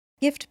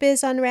Gift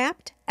Biz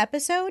Unwrapped,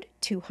 episode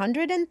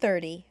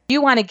 230.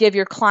 You want to give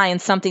your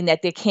clients something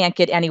that they can't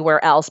get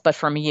anywhere else but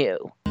from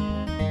you.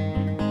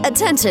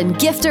 Attention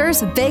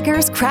gifters,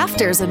 bakers,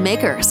 crafters, and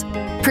makers.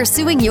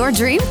 Pursuing your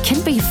dream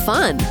can be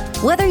fun.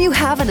 Whether you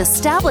have an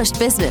established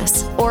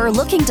business or are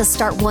looking to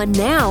start one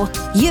now,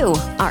 you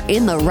are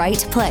in the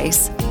right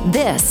place.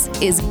 This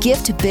is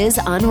Gift Biz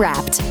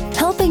Unwrapped,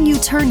 helping you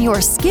turn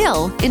your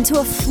skill into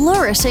a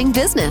flourishing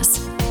business.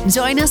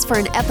 Join us for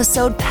an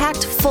episode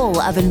packed full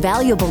of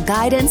invaluable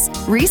guidance,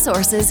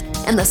 resources,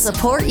 and the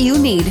support you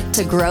need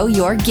to grow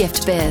your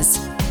gift biz.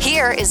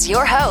 Here is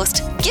your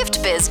host,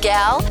 Gift Biz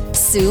gal,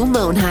 Sue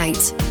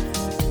Monheit.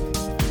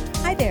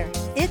 Hi there,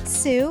 it's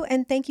Sue,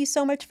 and thank you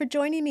so much for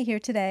joining me here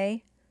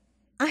today.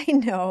 I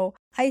know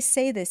I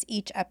say this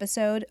each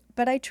episode,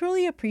 but I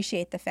truly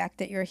appreciate the fact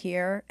that you're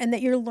here and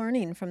that you're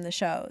learning from the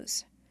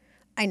shows.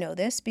 I know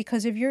this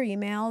because of your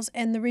emails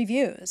and the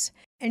reviews.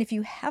 And if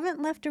you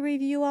haven't left a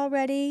review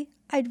already,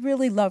 I'd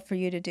really love for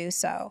you to do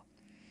so.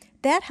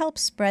 That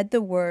helps spread the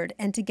word,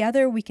 and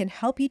together we can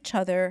help each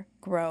other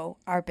grow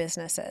our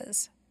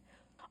businesses.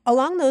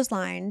 Along those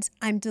lines,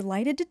 I'm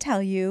delighted to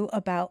tell you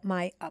about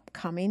my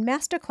upcoming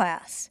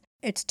masterclass.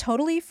 It's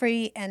totally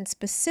free and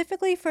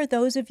specifically for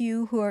those of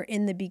you who are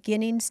in the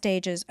beginning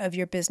stages of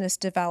your business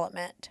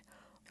development,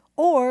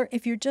 or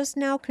if you're just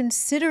now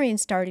considering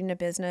starting a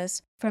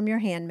business from your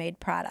handmade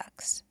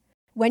products.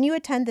 When you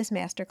attend this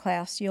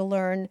masterclass, you'll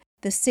learn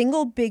the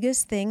single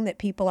biggest thing that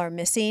people are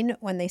missing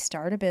when they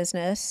start a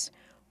business,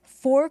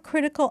 4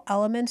 critical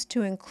elements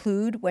to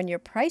include when you're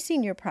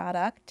pricing your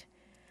product,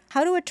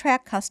 how to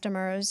attract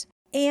customers,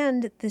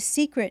 and the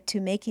secret to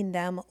making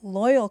them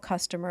loyal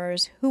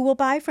customers who will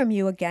buy from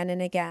you again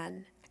and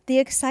again. The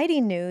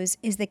exciting news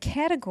is the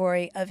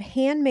category of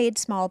handmade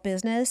small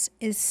business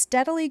is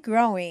steadily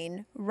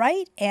growing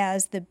right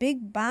as the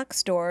big box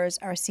stores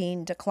are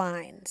seeing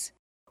declines.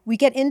 We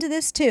get into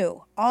this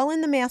too, all in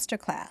the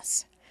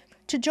masterclass.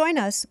 To join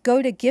us,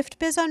 go to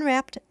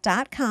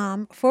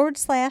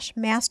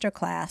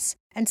giftbizunwrapped.com/masterclass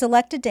and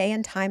select a day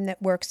and time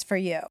that works for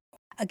you.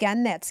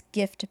 Again, that's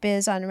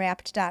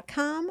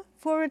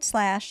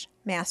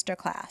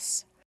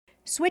giftbizunwrapped.com/masterclass.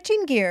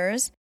 Switching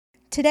gears,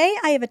 today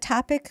I have a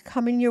topic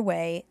coming your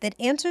way that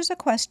answers a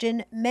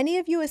question many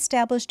of you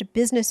established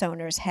business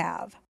owners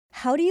have.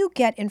 How do you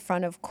get in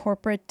front of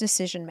corporate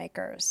decision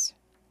makers?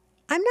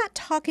 I'm not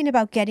talking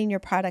about getting your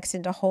products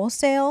into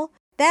wholesale.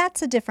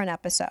 That's a different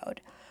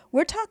episode.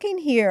 We're talking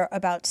here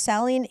about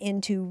selling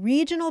into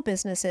regional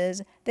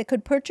businesses that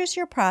could purchase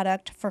your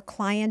product for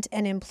client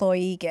and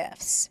employee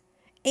gifts.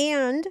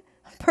 And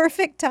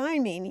perfect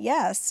timing,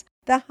 yes.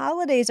 The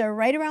holidays are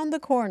right around the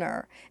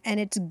corner, and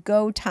it's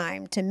go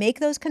time to make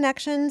those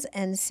connections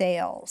and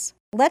sales.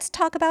 Let's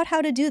talk about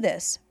how to do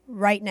this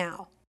right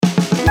now.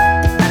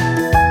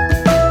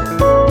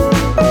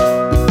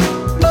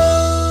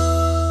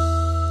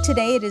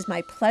 Today, it is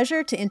my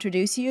pleasure to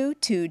introduce you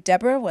to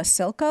Deborah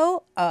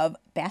Wasilko of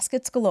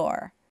Baskets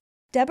Galore.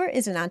 Deborah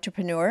is an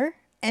entrepreneur,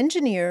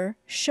 engineer,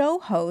 show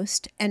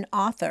host, and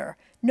author,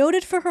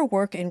 noted for her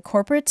work in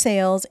corporate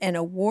sales and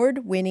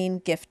award-winning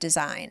gift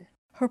design.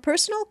 Her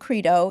personal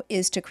credo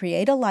is to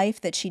create a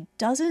life that she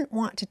doesn't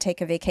want to take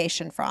a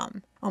vacation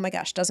from. Oh my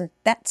gosh, doesn't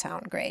that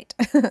sound great?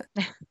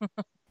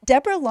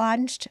 Deborah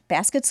launched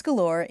Baskets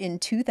Galore in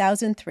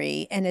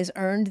 2003 and has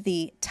earned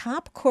the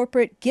Top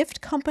Corporate Gift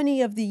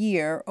Company of the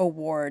Year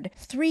award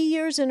 3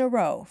 years in a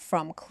row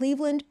from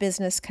Cleveland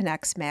Business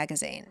Connects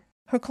magazine.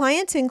 Her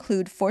clients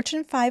include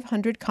Fortune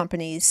 500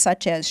 companies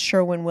such as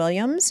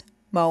Sherwin-Williams,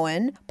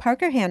 Moen,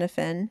 Parker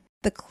Hannifin,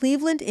 the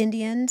Cleveland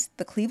Indians,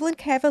 the Cleveland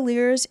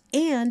Cavaliers,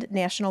 and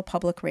National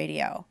Public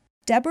Radio.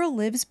 Deborah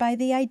lives by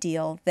the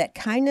ideal that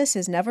kindness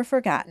is never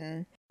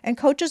forgotten and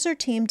coaches her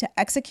team to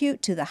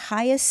execute to the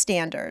highest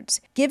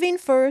standards, giving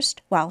first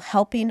while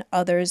helping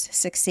others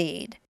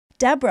succeed.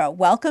 Deborah,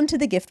 welcome to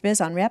the Gift Biz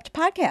Unwrapped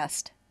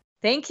podcast.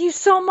 Thank you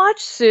so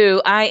much,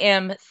 Sue. I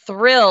am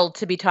thrilled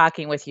to be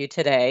talking with you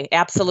today.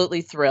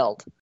 Absolutely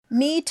thrilled.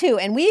 Me too.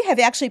 And we have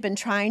actually been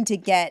trying to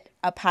get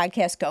a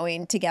podcast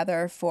going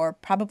together for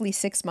probably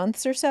 6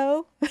 months or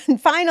so. And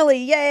finally,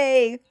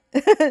 yay!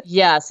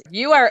 Yes,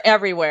 you are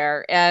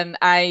everywhere. And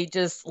I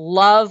just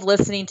love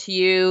listening to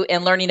you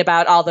and learning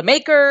about all the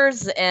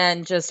makers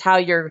and just how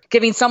you're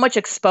giving so much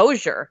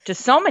exposure to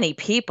so many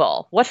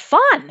people. What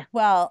fun.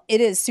 Well, it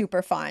is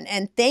super fun.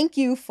 And thank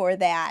you for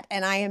that.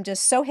 And I am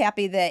just so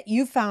happy that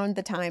you found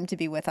the time to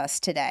be with us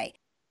today.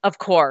 Of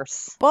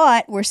course.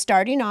 But we're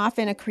starting off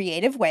in a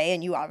creative way,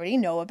 and you already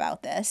know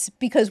about this,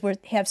 because we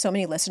have so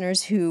many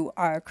listeners who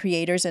are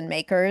creators and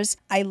makers.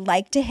 I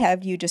like to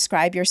have you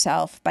describe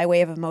yourself by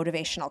way of a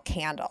motivational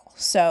candle.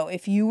 So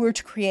if you were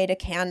to create a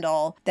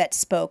candle that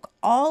spoke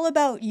all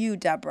about you,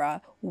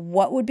 Deborah,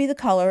 what would be the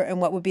color and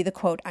what would be the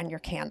quote on your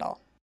candle?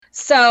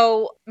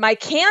 So my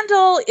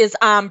candle is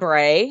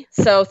ombre.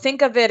 So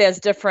think of it as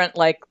different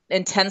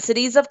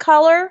intensities of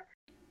color.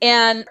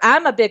 And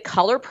I'm a big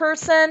color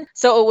person,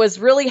 so it was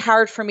really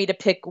hard for me to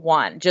pick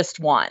one, just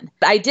one.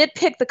 I did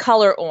pick the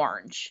color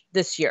orange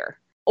this year.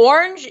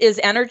 Orange is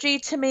energy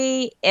to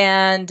me.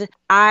 And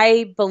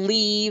I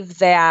believe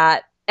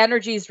that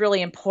energy is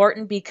really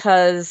important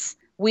because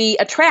we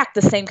attract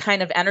the same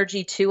kind of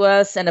energy to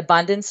us and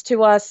abundance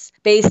to us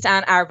based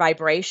on our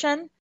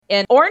vibration.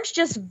 And orange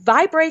just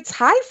vibrates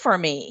high for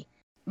me.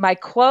 My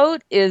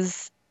quote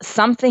is,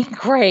 something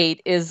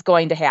great is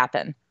going to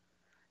happen.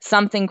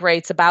 Something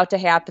great's about to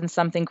happen.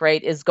 Something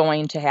great is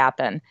going to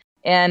happen.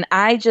 And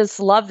I just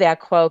love that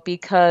quote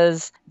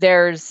because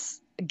there's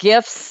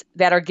gifts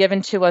that are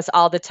given to us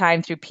all the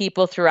time through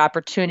people, through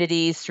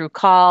opportunities, through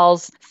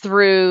calls,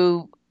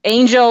 through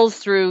angels,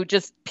 through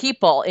just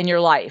people in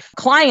your life,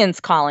 clients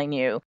calling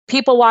you,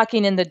 people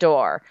walking in the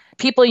door,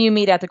 people you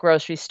meet at the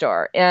grocery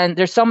store. And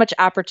there's so much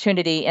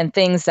opportunity and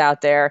things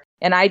out there.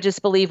 And I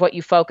just believe what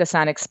you focus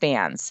on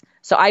expands.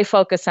 So I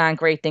focus on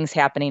great things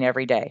happening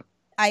every day.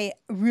 I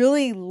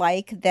really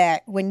like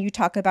that when you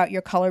talk about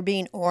your color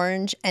being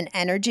orange and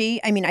energy.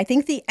 I mean, I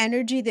think the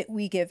energy that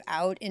we give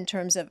out in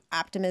terms of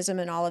optimism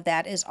and all of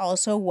that is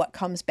also what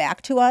comes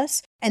back to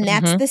us. And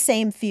that's the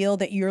same feel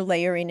that you're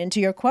layering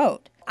into your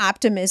quote.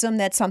 Optimism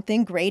that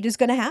something great is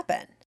going to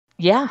happen.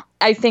 Yeah,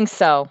 I think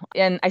so.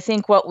 And I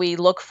think what we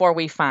look for,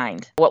 we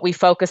find. What we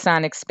focus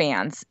on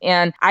expands.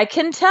 And I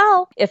can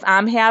tell if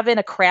I'm having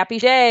a crappy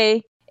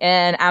day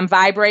and I'm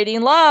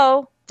vibrating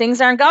low, things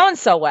aren't going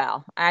so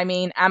well. I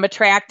mean, I'm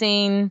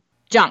attracting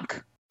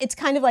junk. It's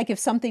kind of like if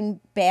something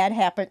bad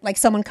happened, like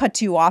someone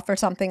cuts you off or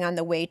something on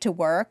the way to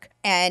work.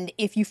 And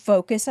if you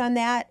focus on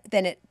that,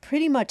 then it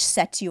pretty much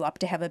sets you up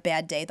to have a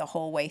bad day the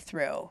whole way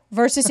through.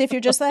 Versus if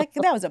you're just like,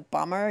 that was a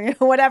bummer,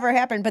 whatever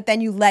happened, but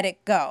then you let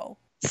it go.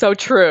 So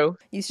true.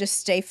 You just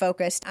stay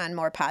focused on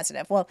more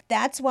positive. Well,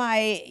 that's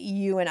why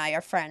you and I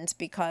are friends,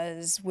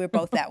 because we're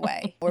both that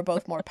way. We're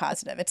both more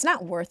positive. It's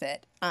not worth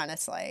it,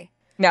 honestly.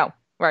 No,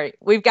 right.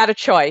 We've got a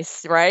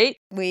choice, right?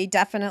 We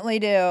definitely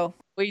do.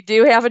 We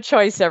do have a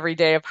choice every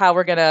day of how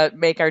we're going to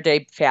make our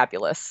day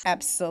fabulous.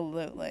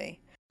 Absolutely.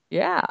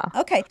 Yeah.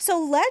 Okay, so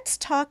let's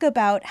talk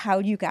about how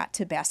you got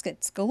to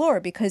Baskets Galore,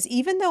 because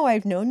even though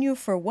I've known you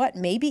for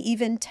maybe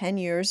even 10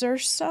 years or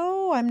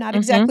so, I'm not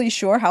exactly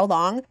sure how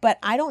long, but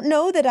I don't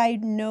know that I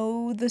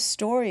know the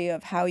story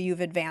of how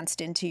you've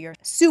advanced into your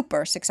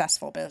super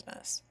successful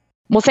business.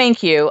 Well,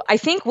 thank you. I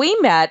think we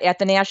met at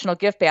the National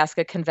Gift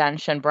Basket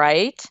Convention,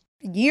 right?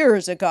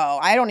 Years ago.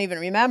 I don't even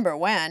remember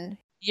when.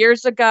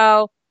 Years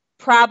ago.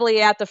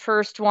 Probably at the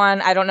first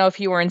one. I don't know if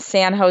you were in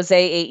San Jose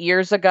 8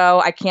 years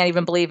ago. I can't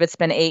even believe it's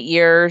been 8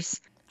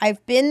 years.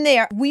 I've been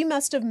there. We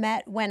must have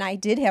met when I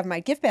did have my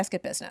gift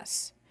basket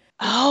business.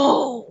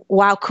 Oh,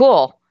 wow.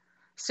 Cool.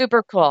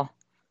 Super cool.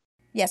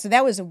 Yeah, so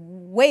that was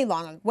way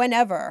long,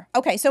 whenever.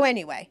 Okay, so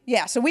anyway,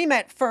 yeah, so we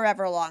met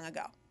forever long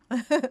ago.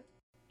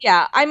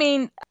 Yeah, I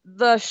mean,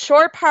 the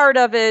short part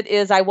of it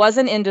is I was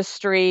in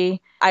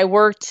industry. I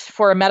worked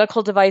for a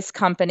medical device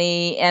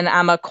company, and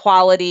I'm a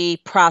quality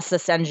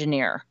process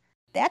engineer.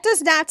 That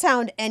does not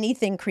sound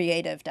anything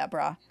creative,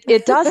 Deborah.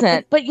 It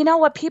doesn't. But you know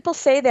what? People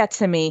say that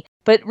to me.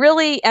 But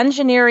really,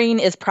 engineering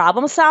is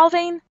problem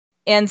solving.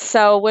 And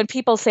so when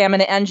people say, I'm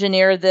going to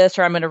engineer this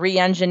or I'm going to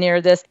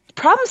re-engineer this,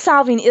 problem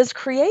solving is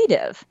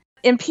creative.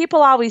 And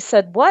people always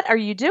said, what are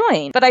you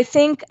doing? But I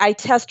think I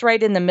test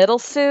right in the middle,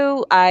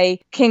 Sue. I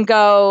can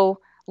go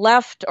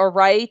left or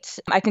right.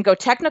 I can go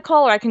technical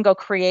or I can go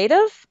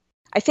creative.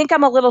 I think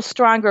I'm a little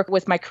stronger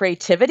with my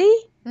creativity.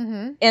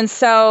 And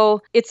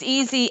so it's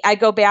easy. I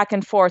go back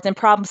and forth, and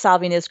problem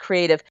solving is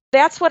creative.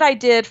 That's what I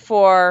did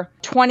for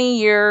 20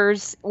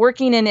 years,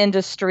 working in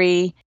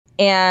industry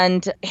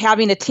and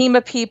having a team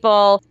of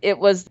people. It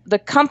was the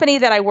company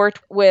that I worked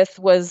with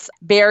was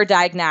Bayer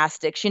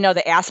Diagnostics,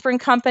 the aspirin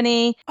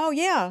company. Oh,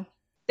 yeah.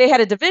 They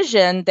had a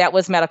division that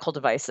was medical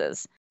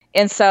devices.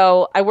 And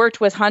so I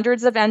worked with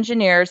hundreds of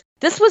engineers.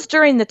 This was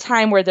during the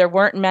time where there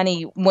weren't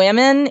many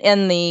women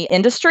in the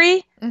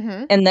industry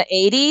in the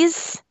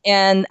 80s.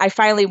 And I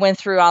finally went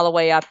through all the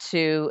way up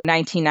to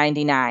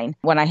 1999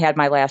 when I had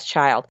my last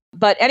child.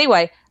 But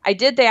anyway, I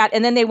did that.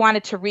 And then they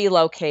wanted to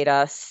relocate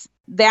us.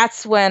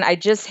 That's when I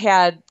just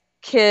had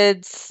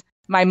kids.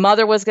 My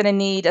mother was going to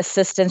need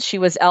assistance. She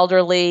was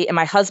elderly, and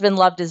my husband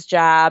loved his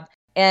job.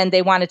 And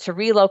they wanted to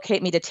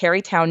relocate me to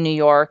Tarrytown, New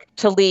York,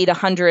 to lead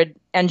 100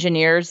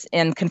 engineers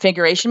in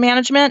configuration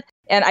management.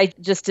 And I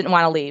just didn't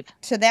want to leave.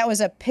 So that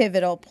was a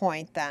pivotal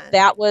point then.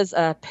 That was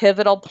a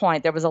pivotal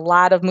point. There was a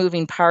lot of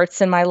moving parts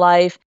in my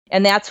life.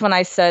 And that's when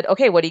I said,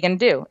 okay, what are you going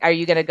to do? Are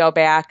you going to go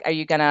back? Are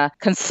you going to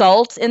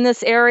consult in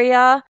this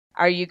area?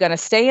 Are you going to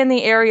stay in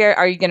the area?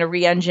 Are you going to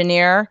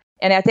re-engineer?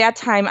 And at that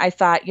time, I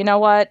thought, you know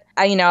what?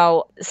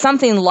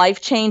 Something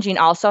life-changing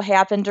also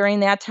happened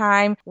during that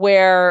time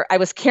where I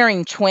was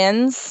carrying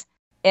twins.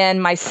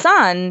 And my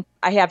son,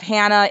 I have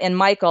Hannah and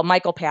Michael.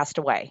 Michael passed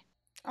away.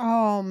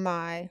 Oh,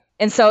 my.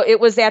 And so it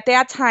was at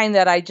that time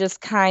that I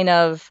just kind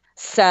of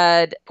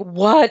said,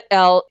 what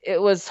else?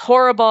 It was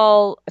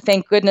horrible.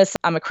 Thank goodness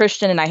I'm a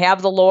Christian and I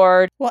have the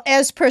Lord. Well,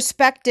 as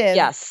perspective,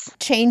 yes,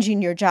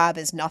 changing your job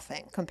is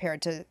nothing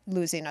compared to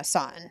losing a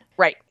son.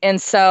 Right.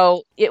 And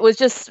so it was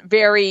just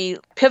very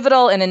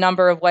pivotal in a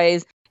number of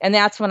ways. And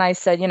that's when I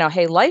said,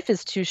 hey, life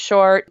is too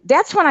short.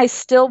 That's when I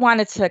still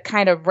wanted to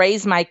kind of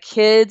raise my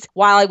kids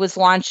while I was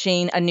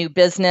launching a new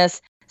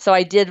business. So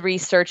I did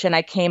research and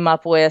I came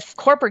up with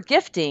corporate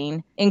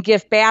gifting and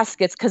gift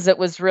baskets because it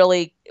was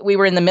really, we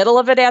were in the middle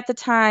of it at the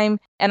time.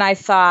 And I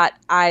thought,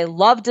 I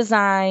love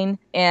design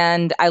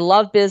and I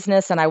love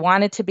business and I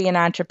wanted to be an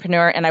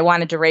entrepreneur and I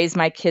wanted to raise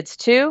my kids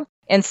too.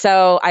 And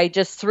so I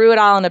just threw it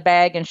all in a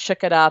bag and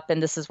shook it up.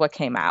 And this is what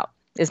came out,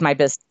 is my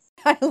business.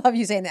 I love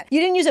you saying that.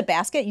 You didn't use a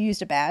basket, you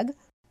used a bag?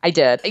 I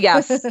did.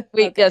 Yes.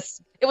 Okay.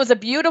 It was a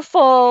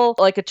beautiful,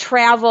 like a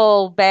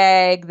travel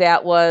bag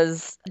that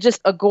was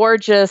just a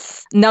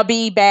gorgeous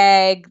nubby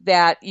bag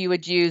that you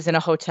would use in a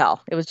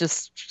hotel. It was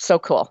just so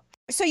cool.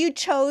 So you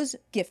chose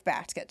gift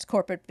baskets,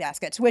 corporate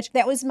baskets, which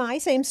that was my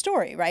same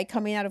story, right?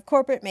 Coming out of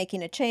corporate,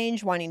 making a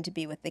change, wanting to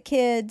be with the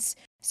kids.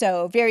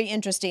 So very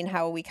interesting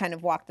how we kind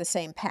of walked the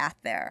same path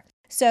there.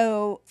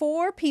 So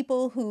for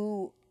people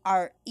who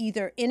are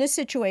either in a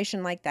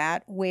situation like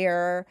that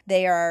where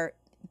they are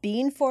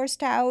being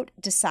forced out,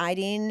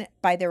 deciding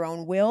by their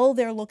own will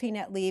they're looking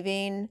at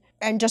leaving,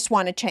 and just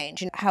want to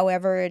change,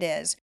 however it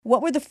is,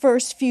 what were the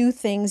first few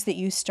things that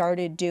you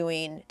started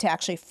doing to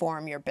actually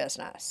form your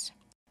business?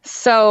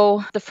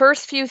 So the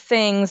first few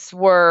things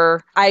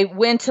were, I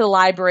went to the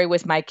library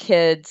with my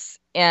kids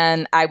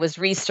and I was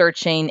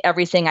researching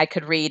everything I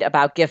could read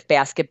about gift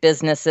basket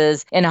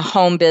businesses and a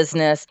home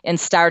business and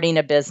starting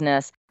a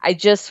business. I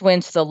just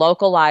went to the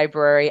local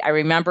library. I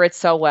remember it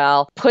so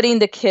well, putting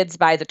the kids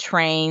by the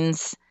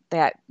trains,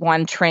 that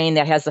one train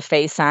that has the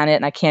face on it,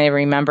 and I can't even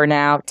remember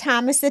now.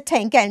 Thomas the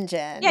Tank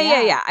Engine.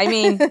 Yeah. I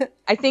mean,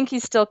 I think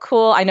he's still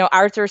cool. I know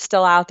Arthur's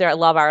still out there. I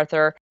love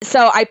Arthur.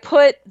 So I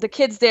put the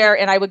kids there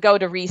and I would go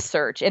to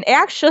research. And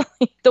actually,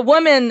 the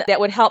woman that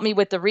would help me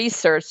with the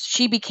research,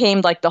 she became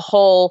like the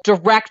whole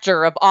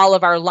director of all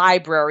of our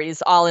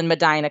libraries, all in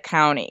Medina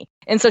County.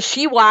 And so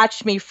she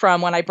watched me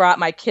from when I brought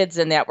my kids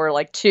in that were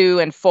like 2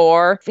 and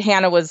 4.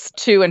 Hannah was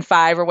 2 and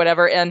 5 or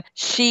whatever. And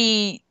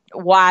she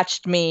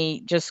watched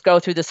me just go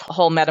through this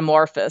whole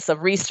metamorphosis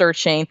of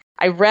researching.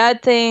 I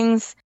read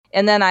things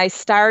and then I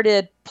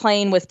started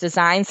playing with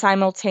design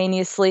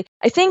simultaneously.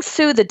 I think,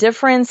 Sue, the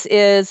difference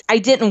is I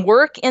didn't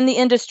work in the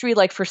industry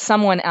like for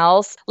someone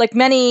else. Like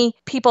many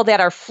people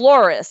that are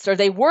florists or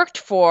they worked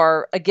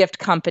for a gift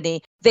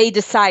company, they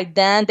decide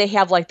then they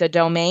have like the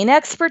domain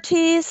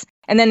expertise.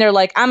 And then they're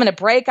like, I'm going to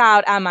break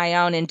out on my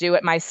own and do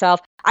it myself.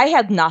 I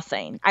had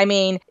nothing. I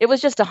mean, it was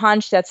just a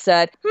hunch that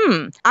said,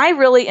 I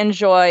really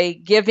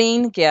enjoy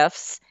giving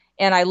gifts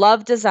and I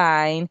love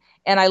design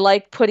and I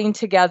like putting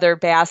together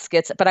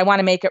baskets, but I want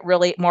to make it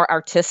really more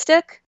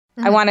artistic.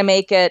 I want to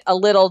make it a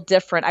little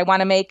different. I want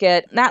to make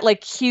it not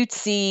like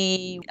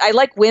cutesy. I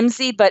like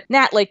whimsy, but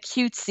not like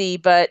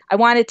cutesy, but I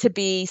want it to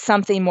be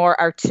something more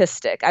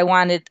artistic. I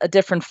wanted a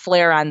different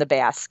flair on the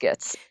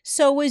baskets.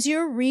 So was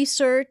your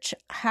research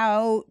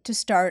how to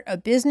start a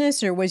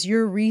business, or was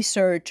your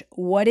research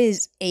what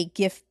is a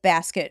gift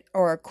basket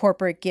or a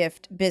corporate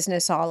gift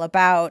business all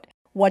about?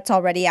 What's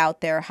already out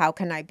there? How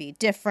can I be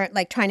different?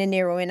 Like trying to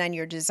narrow in on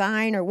your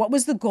design, or what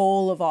was the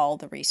goal of all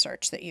the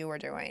research that you were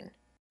doing?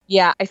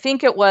 Yeah, I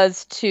think it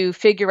was to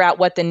figure out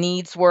what the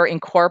needs were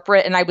in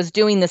corporate, and I was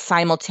doing this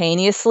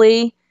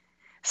simultaneously.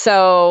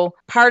 So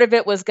part of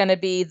it was going to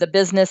be the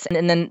business,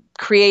 and then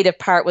creative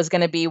part was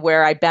going to be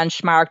where I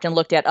benchmarked and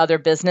looked at other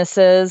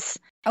businesses.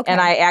 Okay. And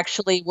I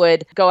actually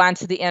would go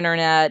onto the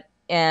internet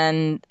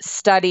and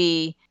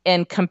study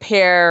and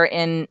compare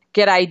and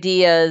get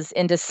ideas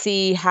and to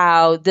see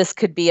how this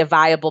could be a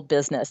viable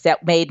business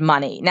that made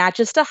money, not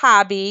just a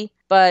hobby,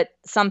 but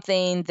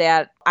something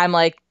that I'm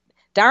like,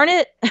 darn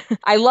it,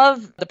 I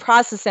love the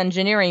process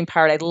engineering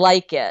part. I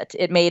like it.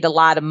 It made a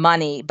lot of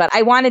money, but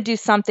I want to do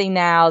something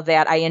now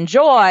that I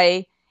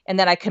enjoy and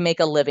that I can make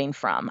a living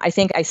from. I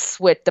think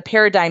the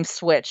paradigm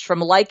switched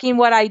from liking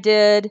what I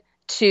did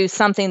to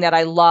something that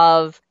I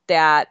love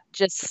that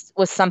just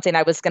was something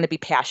I was going to be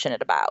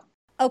passionate about.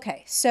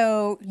 Okay,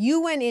 so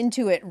you went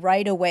into it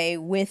right away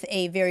with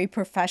a very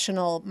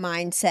professional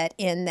mindset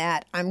in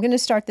that I'm going to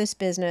start this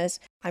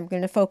business, I'm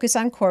going to focus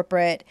on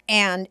corporate,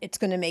 and it's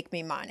going to make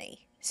me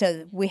money.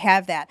 So we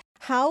have that.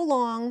 How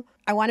long,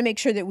 I want to make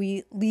sure that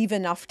we leave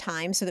enough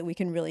time so that we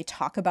can really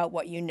talk about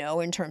what you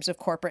know in terms of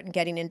corporate and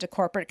getting into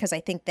corporate, because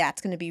I think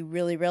that's going to be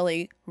really,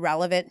 really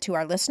relevant to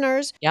our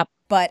listeners. Yep.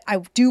 But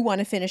I do want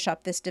to finish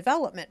up this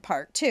development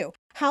part too.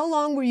 How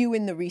long were you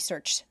in the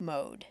research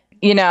mode?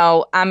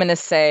 I'm going to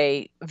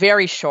say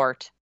very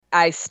short.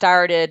 I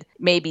started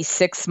maybe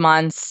 6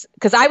 months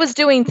because I was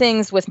doing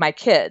things with my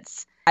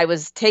kids. I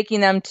was taking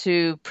them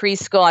to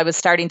preschool. I was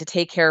starting to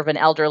take care of an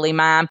elderly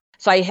mom.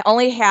 So I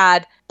only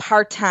had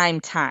part-time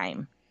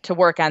time to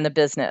work on the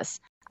business.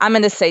 I'm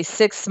going to say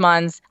 6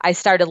 months. I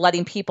started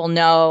letting people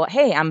know,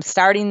 hey, I'm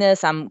starting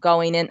this. I'm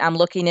going in. I'm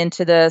looking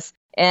into this.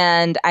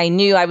 And I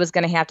knew I was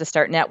going to have to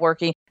start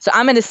networking. So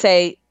I'm going to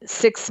say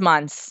 6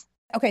 months.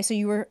 Okay, so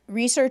you were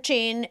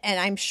researching, and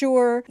I'm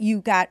sure you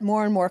got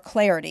more and more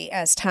clarity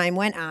as time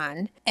went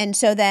on. And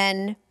so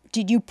then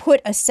did you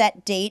put a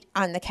set date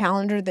on the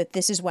calendar that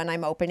this is when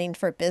I'm opening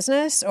for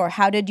business? Or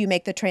how did you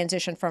make the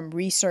transition from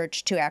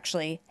research to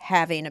actually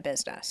having a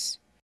business?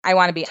 I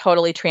want to be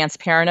totally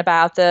transparent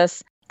about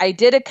this. I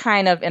did it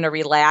kind of in a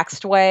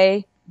relaxed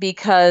way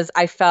because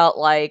I felt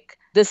like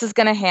this is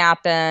going to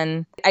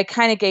happen. I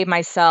kind of gave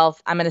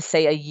myself, I'm going to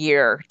say, a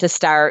year to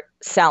start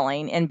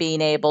selling and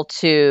being able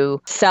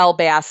to sell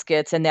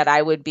baskets, and that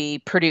I would be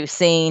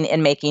producing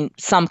and making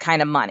some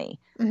kind of money.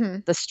 Mm-hmm.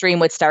 The stream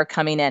would start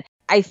coming in.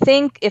 I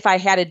think if I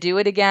had to do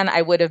it again,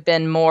 I would have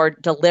been more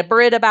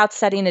deliberate about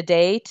setting a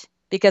date,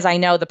 because I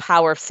know the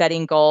power of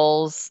setting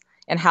goals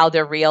and how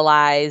they're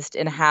realized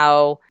and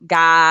how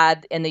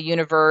God and the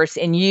universe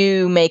and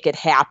you make it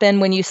happen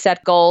when you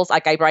set goals.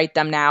 Like, I write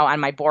them now on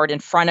my board in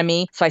front of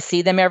me, so I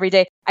see them every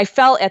day. I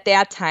felt at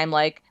that time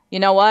like, you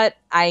know what?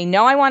 I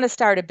know I want to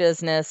start a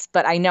business,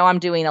 but I know I'm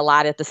doing a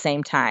lot at the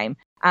same time.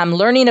 I'm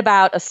learning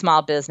about a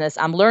small business.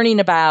 I'm learning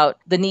about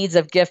the needs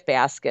of gift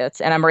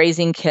baskets, and I'm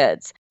raising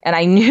kids. And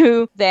I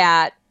knew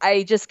that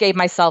I just gave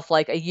myself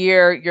like a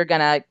year, you're going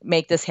to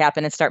make this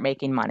happen and start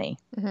making money.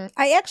 Mm-hmm.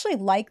 I actually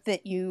like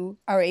that you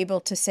are able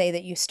to say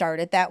that you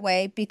started that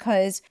way,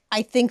 because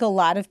I think a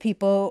lot of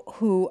people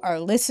who are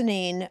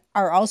listening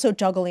are also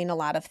juggling a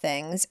lot of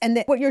things. And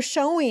that what you're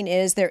showing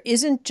is there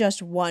isn't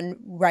just one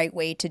right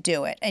way to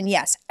do it. And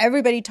yes,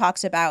 everybody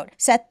talks about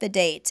set the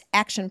dates,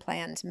 action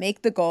plans,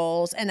 make the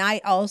goals. And I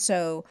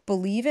also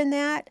believe in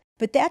that.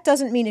 But that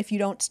doesn't mean if you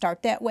don't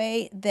start that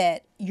way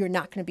that you're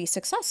not going to be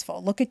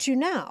successful. Look at you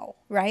now,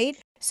 right?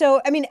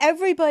 So, I mean,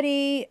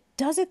 everybody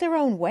does it their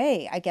own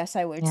way, I guess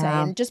I would say.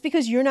 And just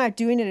because you're not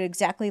doing it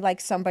exactly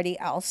like somebody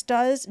else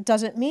does,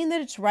 doesn't mean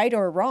that it's right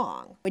or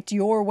wrong. It's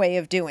your way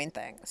of doing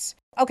things.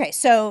 Okay,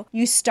 so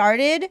you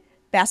started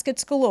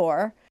Baskets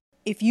Galore.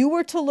 If you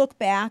were to look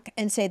back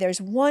and say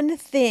there's one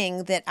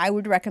thing that I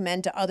would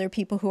recommend to other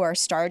people who are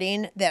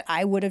starting that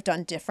I would have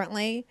done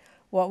differently,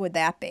 what would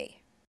that be?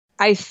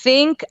 I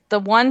think the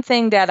one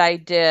thing that I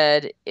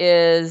did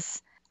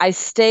is I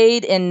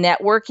stayed in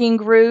networking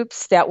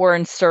groups that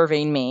weren't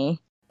serving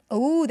me.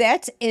 Oh,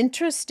 that's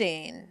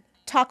interesting.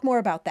 Talk more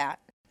about that.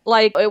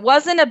 Like, it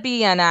wasn't a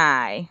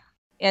BNI,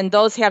 and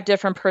those have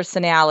different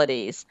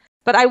personalities.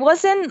 But I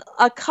was in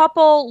a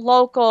couple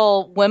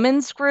local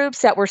women's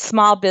groups that were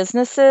small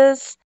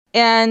businesses,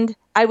 and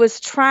I was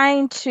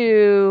trying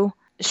to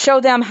show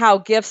them how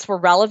gifts were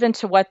relevant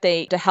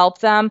to help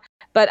them.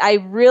 But I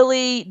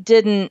really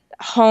didn't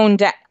hone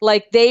down,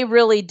 like, they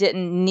really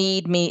didn't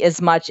need me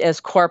as much as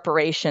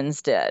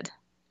corporations did.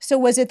 So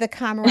was it the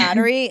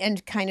camaraderie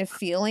and kind of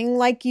feeling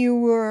like you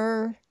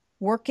were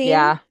working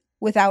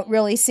without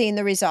really seeing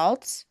the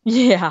results?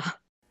 Yeah.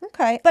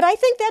 Okay. But I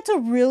think that's a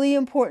really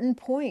important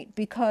point,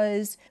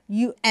 because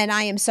and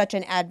I am such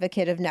an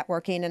advocate of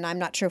networking, and I'm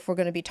not sure if we're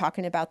going to be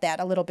talking about that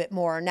a little bit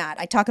more or not.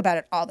 I talk about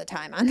it all the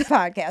time on the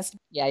podcast.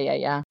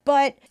 Yeah.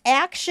 But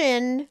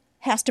action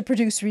has to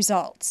produce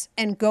results.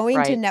 And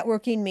going to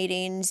networking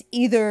meetings,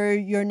 either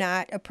you're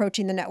not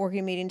approaching the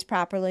networking meetings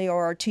properly,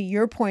 or to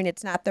your point,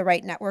 it's not the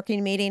right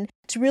networking meeting.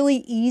 It's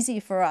really easy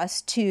for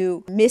us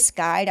to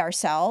misguide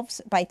ourselves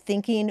by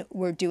thinking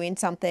we're doing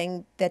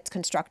something that's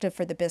constructive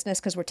for the business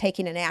because we're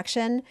taking an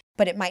action,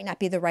 but it might not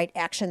be the right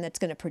action that's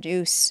going to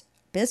produce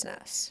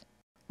business.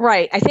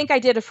 Right. I think I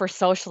did it for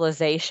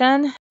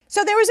socialization.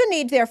 So there was a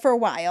need there for a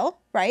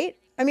while, right?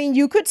 I mean,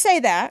 you could say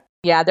that.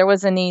 Yeah, there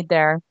was a need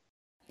there.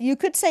 You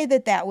could say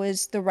that that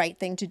was the right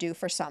thing to do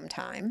for some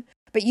time,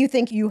 but you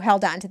think you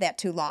held on to that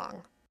too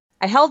long.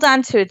 I held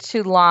on to it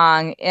too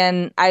long,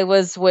 and I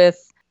was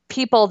with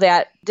people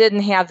that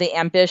didn't have the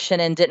ambition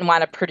and didn't want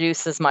to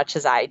produce as much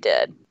as I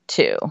did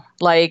too.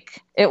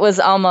 Like, it was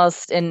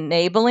almost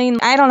enabling.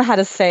 I don't know how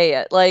to say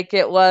it. Like,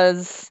 it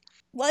was...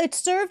 Well, it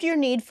served your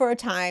need for a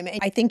time.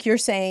 I think you're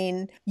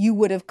saying you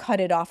would have cut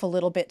it off a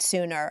little bit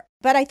sooner.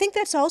 But I think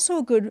that's also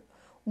a good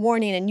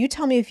warning, and you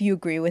tell me if you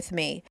agree with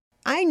me.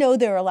 I know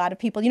there are a lot of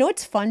people,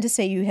 it's fun to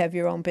say you have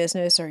your own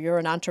business or you're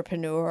an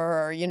entrepreneur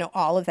or,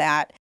 all of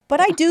that. But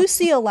I do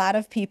see a lot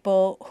of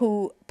people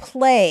who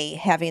play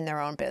having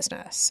their own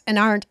business and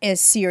aren't as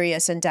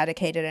serious and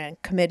dedicated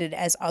and committed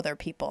as other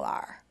people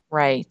are.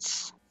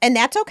 Right. And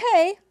that's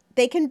okay.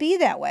 They can be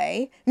that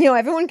way.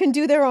 Everyone can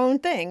do their own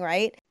thing,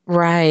 right?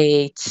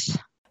 Right.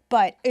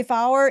 But if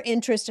our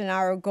interest and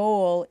our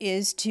goal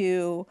is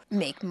to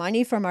make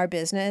money from our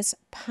business,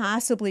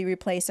 possibly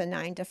replace a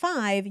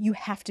 9-to-5, you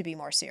have to be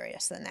more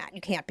serious than that.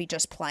 You can't be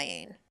just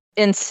playing.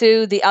 And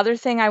Sue, the other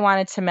thing I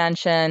wanted to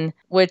mention,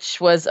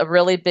 which was a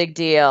really big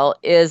deal,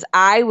 is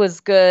I was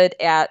good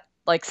at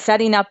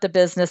setting up the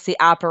business, the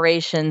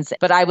operations,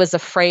 but I was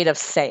afraid of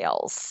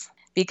sales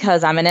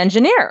because I'm an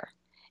engineer.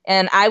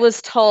 And I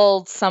was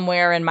told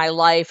somewhere in my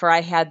life, or I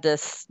had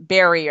this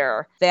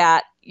barrier,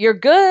 that you're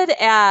good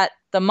at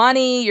the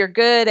money, you're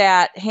good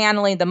at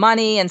handling the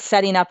money and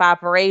setting up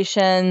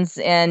operations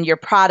and your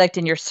product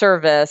and your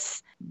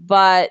service.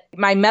 But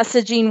my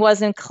messaging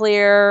wasn't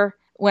clear.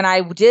 When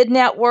I did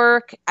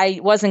network, I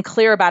wasn't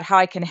clear about how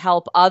I can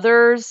help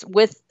others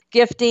with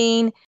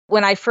gifting.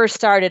 When I first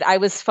started, I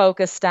was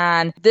focused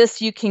on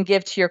this you can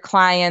give to your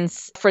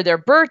clients for their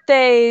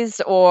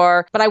birthdays,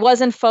 but I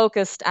wasn't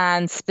focused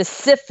on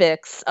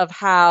specifics of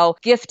how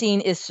gifting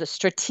is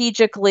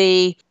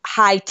strategically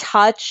high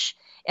touch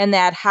and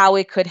that how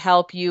it could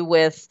help you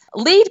with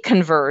lead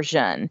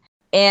conversion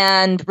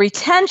and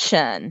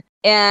retention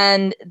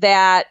and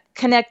that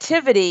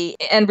connectivity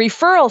and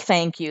referral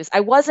thank yous. I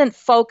wasn't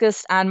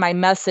focused on my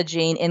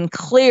messaging and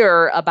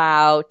clear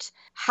about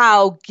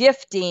how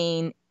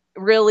gifting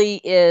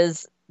really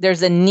is,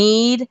 there's a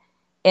need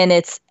and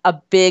it's a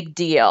big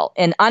deal.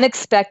 An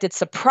unexpected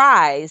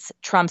surprise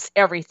trumps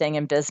everything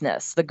in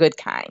business, the good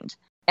kind.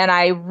 And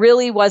I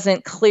really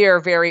wasn't clear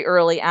very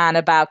early on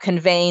about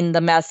conveying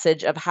the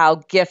message of how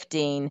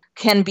gifting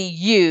can be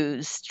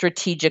used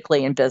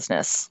strategically in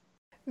business.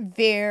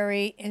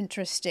 Very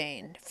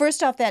interesting.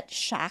 First off, that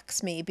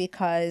shocks me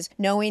because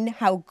knowing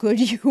how good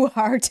you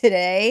are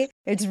today,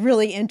 it's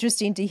really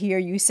interesting to hear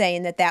you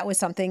saying that that was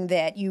something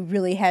that you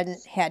really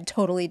hadn't had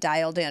totally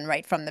dialed in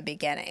right from the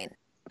beginning.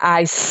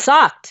 I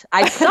sucked.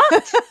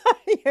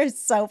 You're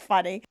so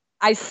funny.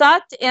 I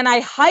sucked and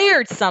I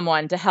hired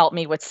someone to help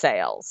me with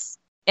sales.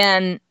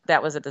 And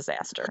that was a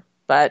disaster.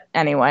 But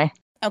anyway.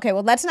 Okay,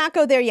 well, let's not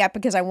go there yet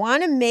because I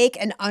want to make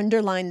and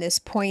underline this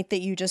point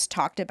that you just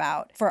talked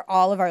about for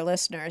all of our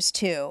listeners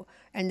too.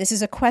 And this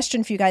is a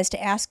question for you guys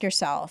to ask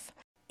yourself.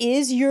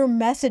 Is your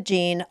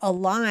messaging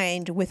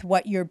aligned with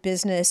what your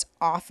business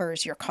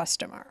offers your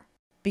customer?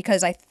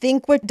 Because I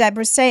think what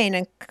Deborah's saying,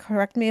 and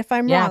correct me if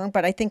I'm wrong,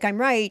 but I think I'm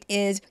right,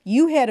 is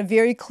you had a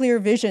very clear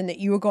vision that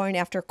you were going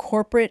after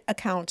corporate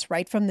accounts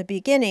right from the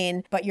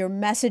beginning, but your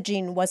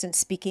messaging wasn't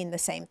speaking the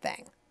same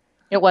thing.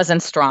 It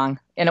wasn't strong,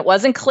 and it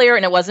wasn't clear,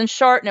 and it wasn't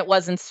short, and it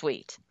wasn't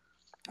sweet.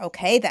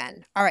 Okay,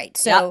 then. All right.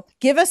 So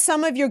give us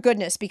some of your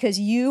goodness because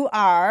you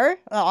are,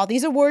 all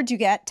these awards you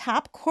get,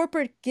 Top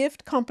Corporate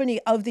Gift Company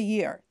of the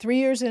Year, 3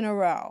 years in a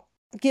row.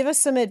 Give us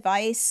some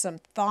advice, some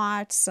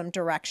thoughts, some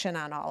direction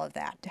on all of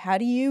that. How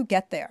do you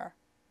get there?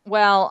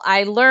 Well,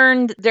 I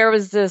learned there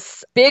was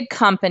this big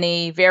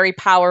company, very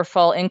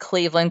powerful in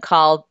Cleveland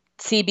called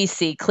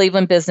CBC,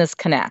 Cleveland Business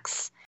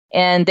Connects.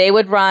 And they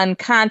would run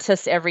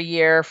contests every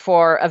year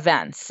for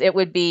events. It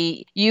would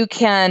be, you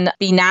can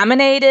be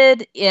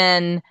nominated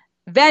in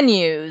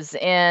venues,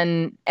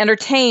 in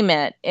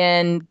entertainment,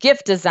 in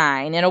gift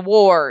design, in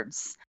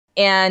awards.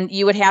 And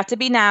you would have to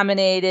be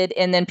nominated,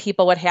 and then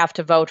people would have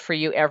to vote for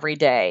you every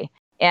day.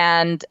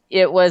 And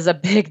it was a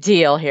big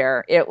deal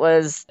here. It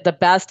was the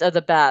best of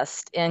the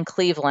best in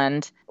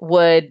Cleveland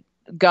would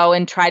go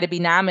and try to be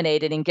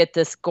nominated and get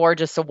this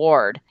gorgeous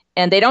award.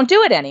 And they don't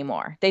do it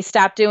anymore. They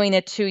stopped doing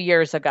it 2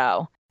 years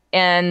ago.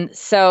 And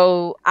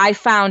so I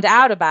found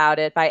out about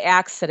it by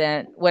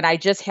accident when I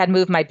just had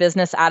moved my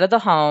business out of the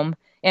home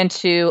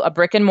into a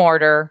brick and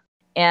mortar.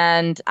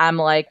 And I'm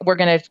like, we're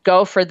going to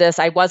go for this.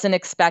 I wasn't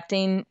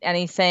expecting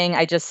anything.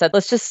 I just said,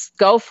 let's just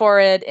go for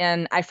it.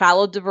 And I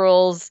followed the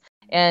rules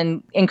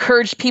and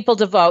encouraged people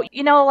to vote.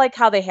 You know, like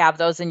how they have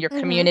those in your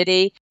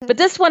community. But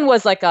this one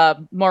was like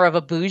a more of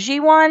a bougie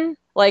one.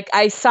 Like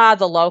I saw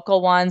the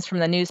local ones from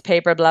the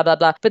newspaper, blah, blah,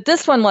 blah. But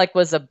this one like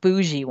was a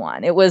bougie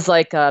one. It was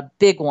like a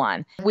big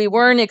one. We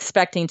weren't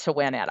expecting to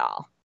win at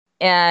all.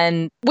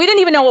 And we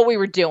didn't even know what we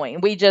were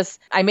doing.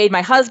 I made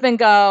my husband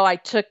go. I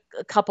took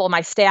a couple of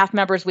my staff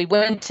members. We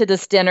went to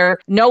this dinner.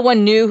 No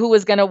one knew who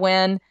was going to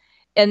win.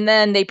 And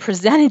then they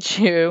presented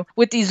you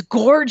with these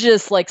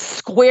gorgeous like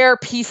square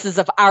pieces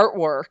of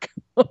artwork.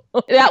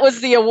 That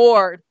was the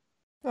award.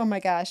 Oh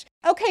my gosh.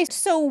 Okay,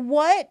 so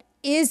what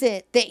is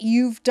it that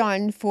you've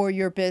done for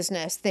your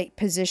business that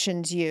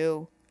positions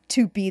you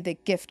to be the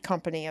gift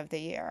company of the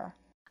year?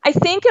 I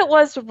think it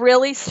was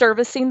really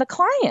servicing the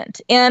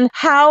client and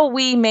how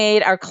we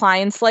made our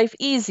client's life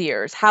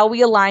easier, how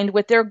we aligned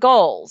with their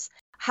goals,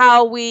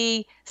 how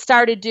we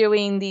started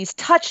doing these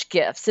touch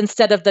gifts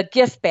instead of the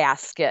gift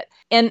basket.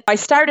 And I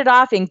started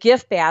off in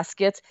gift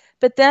baskets,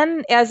 but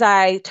then as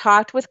I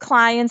talked with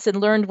clients and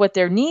learned what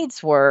their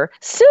needs were,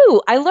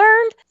 Sue, I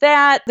learned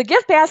that the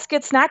gift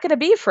basket's not going to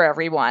be for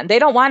everyone. They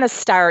don't want to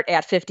start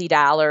at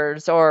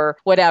 $50 or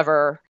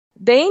whatever.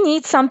 They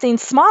need something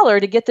smaller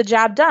to get the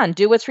job done,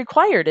 do what's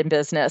required in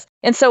business.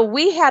 And so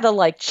we had to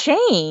like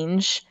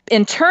change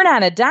and turn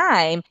on a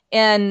dime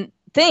and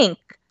think,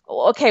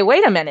 okay,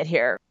 wait a minute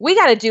here. We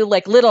got to do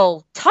like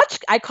little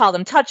I call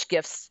them touch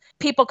gifts.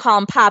 People call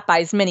them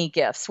Popeyes mini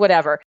gifts,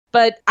 whatever.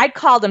 But I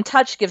call them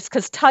touch gifts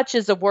because touch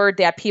is a word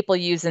that people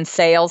use in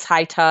sales,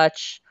 high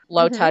touch,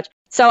 low touch.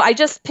 So I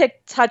just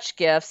picked touch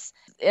gifts.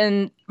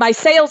 And my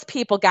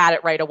salespeople got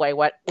it right away,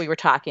 what we were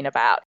talking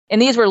about. And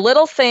these were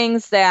little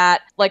things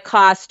that like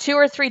cost $2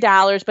 or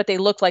 $3, but they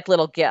looked like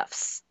little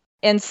gifts.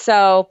 And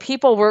so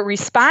people were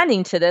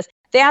responding to this.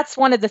 That's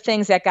one of the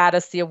things that got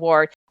us the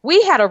award.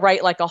 We had to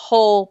write like a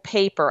whole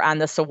paper on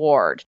this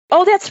award.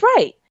 Oh, that's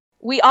right.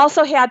 We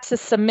also had to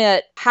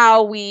submit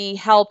how we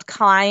helped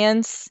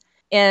clients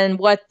and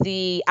what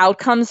the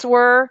outcomes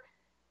were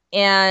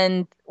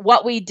and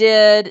what we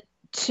did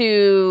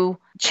to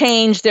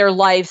change their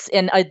lives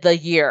in the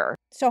year.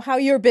 So how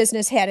your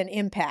business had an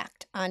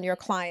impact on your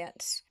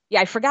clients.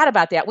 Yeah, I forgot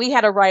about that. We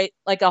had to write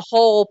like a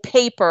whole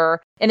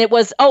paper, and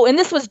and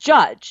this was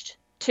judged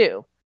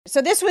too.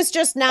 So this was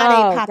just not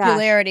a Gosh.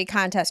 popularity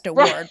contest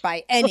award Right.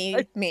 by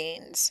any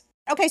means.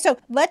 Okay, so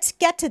let's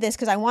get to this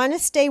because I want to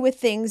stay with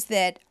things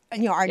that,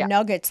 are Yeah.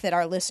 nuggets that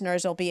our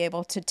listeners will be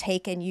able to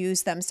take and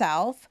use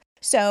themselves.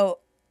 So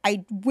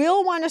I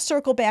will want to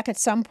circle back at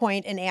some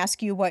point and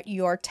ask you what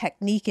your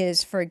technique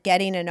is for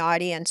getting an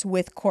audience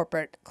with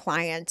corporate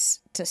clients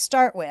to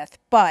start with.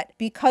 But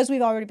because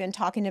we've already been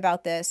talking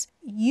about this,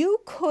 you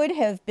could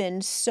have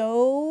been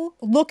so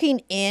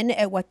looking in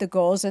at what the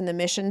goals and the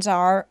missions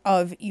are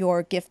of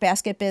your gift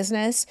basket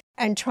business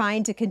and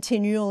trying to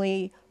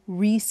continually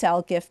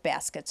resell gift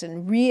baskets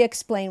and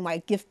re-explain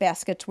why gift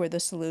baskets were the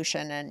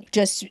solution and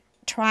just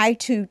try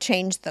to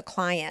change the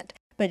client.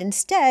 But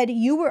instead,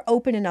 you were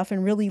open enough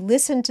and really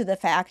listened to the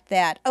fact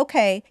that,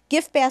 okay,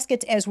 gift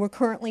baskets as we're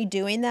currently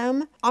doing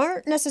them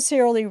aren't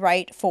necessarily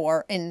right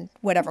for in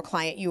whatever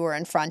client you were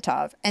in front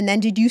of. And then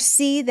did you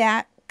see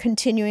that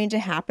continuing to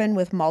happen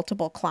with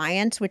multiple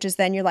clients, which is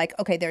then you're like,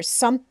 okay, there's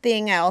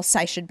something else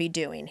I should be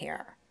doing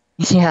here?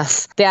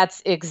 Yes,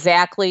 that's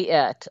exactly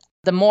it.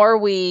 The more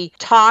we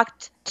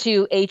talked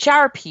to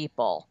HR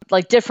people,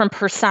 like different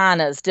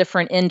personas,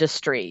 different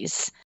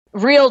industries,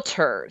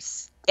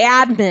 realtors,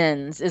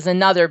 admins is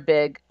another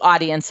big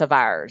audience of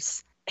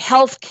ours.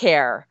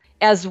 Healthcare.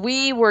 As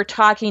we were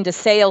talking to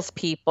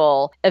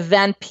salespeople,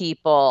 event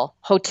people,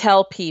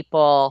 hotel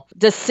people,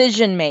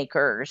 decision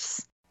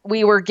makers,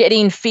 we were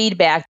getting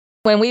feedback.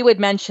 When we would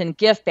mention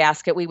gift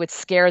basket, we would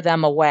scare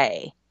them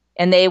away.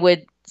 And they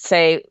would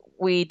say,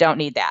 we don't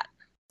need that.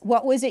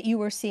 What was it you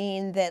were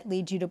seeing that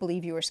leads you to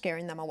believe you were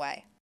scaring them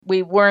away?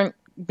 We weren't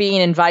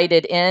being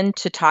invited in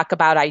to talk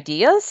about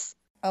ideas.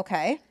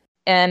 Okay.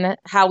 And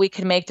how we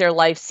can make their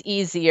lives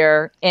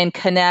easier and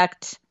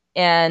connect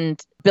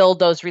and build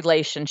those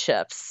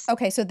relationships.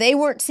 Okay, so they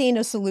weren't seeing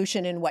a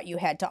solution in what you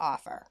had to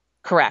offer.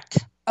 Correct.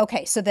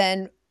 Okay, so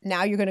then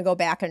now you're going to go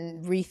back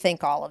and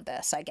rethink all of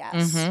this, I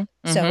guess.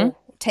 Mm-hmm. So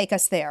take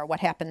us there. What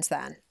happens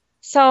then?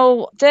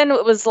 So then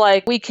it was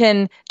like, we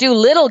can do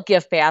little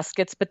gift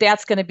baskets, but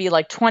that's going to be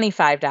like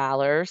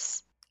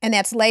 $25. And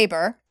that's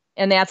labor.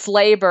 And that's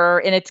labor,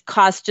 and it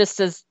costs just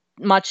as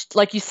much,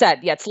 like you said,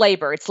 it's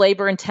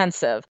labor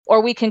intensive.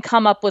 Or we can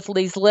come up with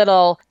these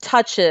little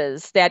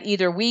touches that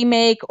either we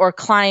make or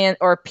client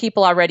or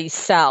people already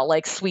sell,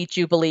 like Sweet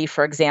Jubilee,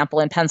 for example,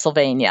 in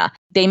Pennsylvania.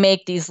 They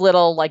make these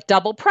little like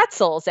double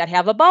pretzels that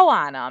have a bow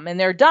on them, and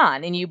they're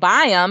done. And you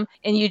buy them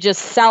and you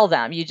just sell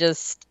them. You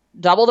just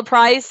double the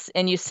price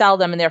and you sell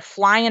them, and they're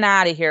flying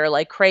out of here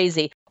like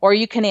crazy. Or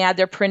you can add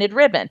their printed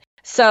ribbon.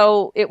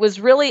 So it was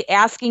really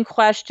asking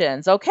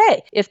questions.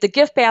 Okay, if the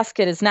gift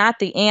basket is not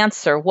the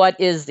answer, what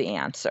is the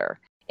answer?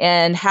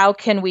 And how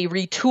can we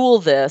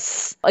retool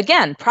this?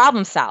 Again,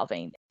 problem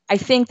solving. I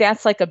think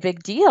that's like a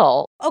big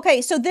deal.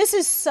 Okay, so this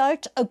is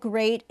such a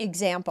great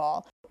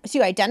example. So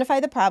you identify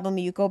the problem,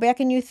 you go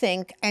back and you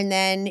think, and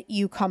then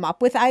you come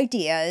up with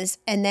ideas.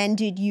 And then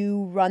did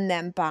you run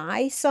them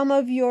by some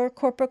of your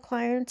corporate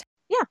clients?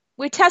 Yeah,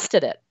 we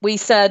tested it. We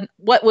said,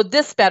 what would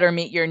this better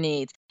meet your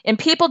needs? And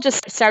people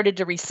just started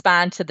to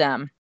respond to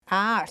them.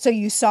 Ah, so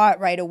you saw it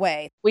right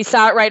away. We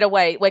saw it right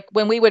away. Like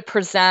when we would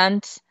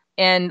present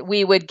and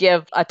we would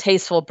give a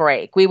tasteful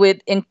break, we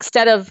would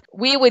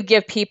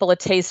give people a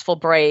tasteful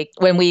break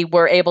when we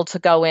were able to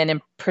go in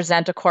and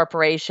present to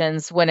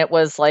corporations when it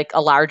was like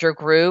a larger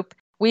group.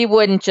 We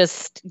wouldn't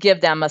just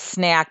give them a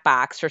snack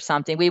box or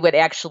something. We would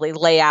actually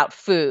lay out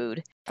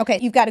food. Okay,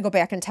 you've got to go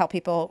back and tell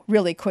people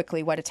really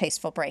quickly what a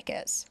tasteful break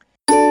is.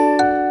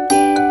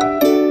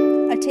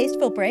 A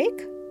tasteful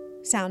break?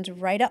 Sounds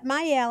right up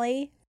my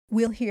alley.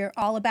 We'll hear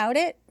all about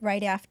it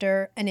right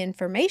after an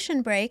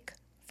information break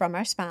from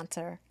our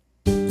sponsor.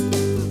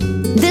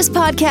 This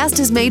podcast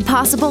is made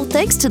possible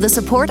thanks to the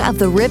support of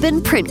the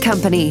Ribbon Print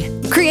Company.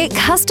 Create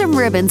custom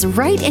ribbons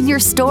right in your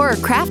store or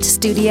craft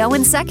studio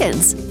in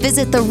seconds.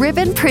 Visit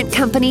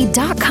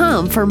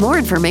theribbonprintcompany.com for more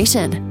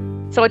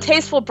information. So a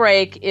tasteful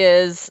break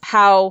is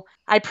how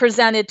I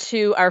presented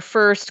to our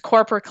first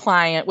corporate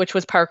client, which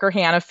was Parker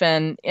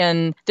Hannifin.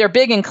 And they're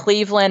big in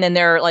Cleveland and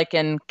they're like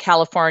in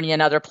California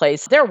and other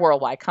places. They're a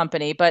worldwide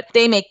company, but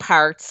they make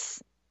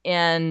parts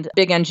and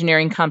big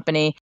engineering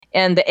company.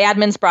 And the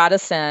admins brought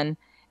us in.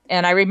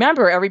 And I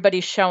remember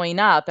everybody showing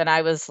up and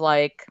I was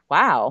like,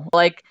 wow,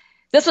 like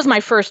this was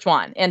my first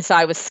one. And so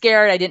I was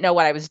scared. I didn't know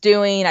what I was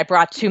doing. I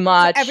brought too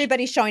much. So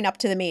everybody's showing up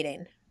to the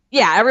meeting.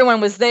 Yeah,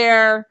 everyone was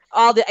there.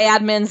 All the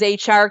admins,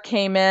 HR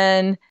came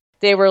in.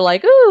 They were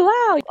like, ooh,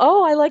 wow.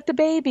 Oh, I like the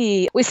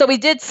baby. So we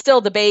did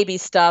still the baby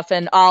stuff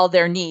and all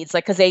their needs,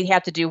 like, because they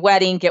have to do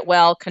wedding, get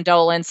well,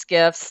 condolence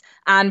gifts,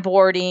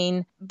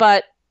 onboarding.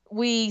 But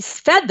we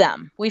fed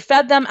them. We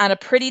fed them on a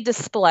pretty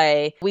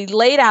display. We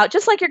laid out,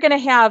 just like you're going to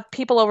have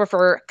people over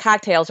for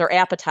cocktails or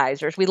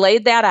appetizers. We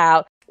laid that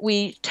out.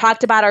 We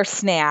talked about our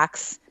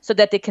snacks so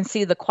that they can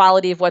see the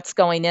quality of what's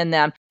going in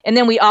them. And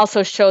then we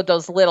also showed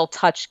those little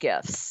touch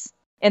gifts.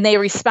 And they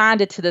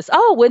responded to this,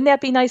 oh, wouldn't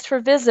that be nice for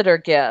visitor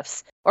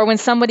gifts? Or when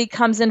somebody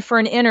comes in for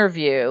an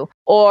interview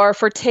or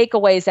for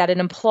takeaways at an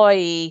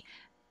employee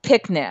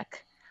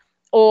picnic,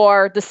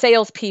 or the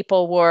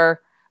salespeople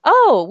were,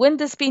 oh, wouldn't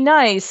this be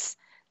nice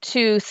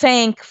to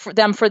thank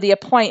them for the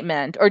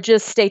appointment or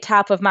just stay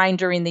top of mind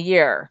during the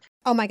year?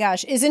 Oh my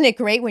gosh, isn't it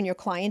great when your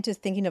client is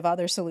thinking of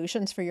other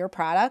solutions for your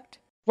product?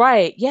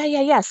 Right.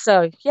 Yeah.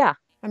 So, yeah.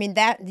 I mean,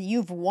 that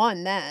you've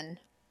won then.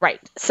 Right.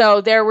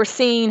 So there we're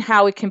seeing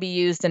how it can be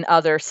used in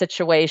other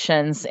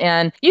situations.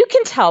 And you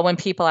can tell when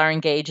people are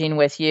engaging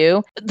with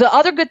you. The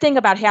other good thing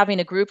about having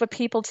a group of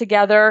people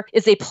together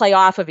is they play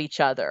off of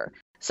each other.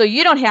 So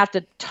you don't have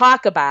to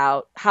talk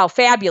about how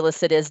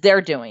fabulous it is.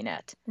 They're doing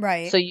it.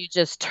 Right. So you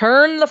just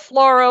turn the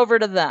floor over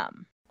to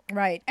them.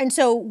 Right. And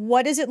so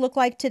what does it look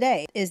like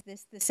today? Is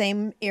this the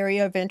same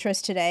area of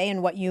interest today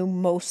and what you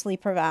mostly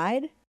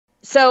provide?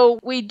 So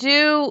we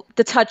do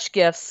the touch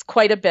gifts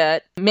quite a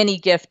bit, mini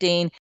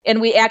gifting, and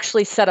we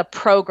actually set up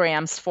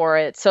programs for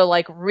it. So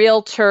like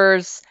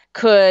realtors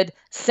could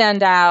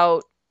send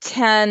out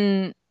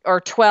 10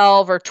 or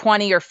 12 or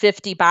 20 or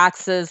 50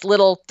 boxes,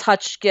 little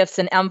touch gifts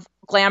and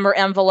glamour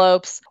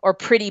envelopes or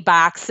pretty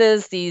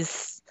boxes,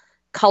 these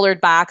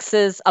colored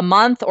boxes a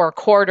month or a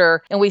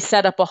quarter. And we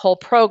set up a whole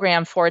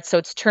program for it. So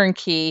it's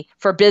turnkey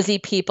for busy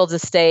people to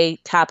stay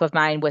top of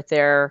mind with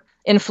their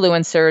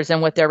influencers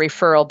and with their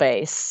referral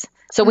base.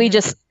 So we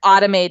just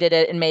automated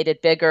it and made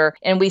it bigger.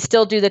 And we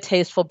still do the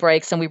tasteful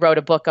breaks, and we wrote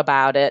a book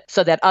about it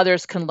so that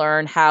others can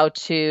learn how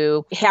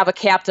to have a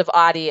captive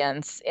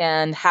audience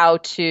and how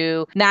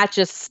to not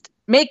just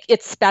make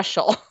it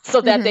special so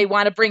that they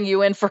want to bring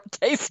you in for a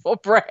tasteful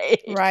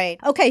break. Right.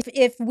 Okay.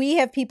 If we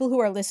have people who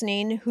are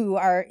listening who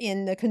are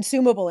in the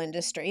consumable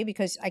industry,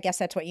 because I guess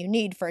that's what you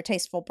need for a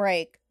tasteful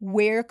break,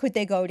 where could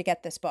they go to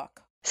get this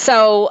book?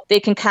 So they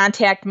can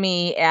contact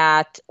me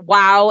at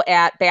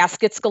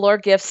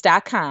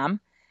wow@basketsgaloregifts.com,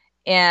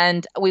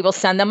 and we will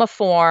send them a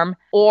form,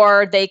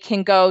 or they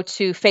can go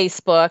to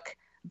Facebook,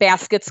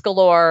 Baskets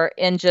Galore,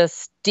 and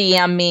just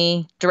DM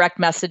me, direct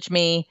message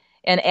me,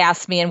 and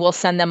ask me, and we'll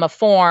send them a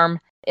form.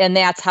 And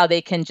that's how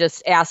they can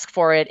just ask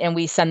for it, and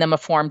we send them a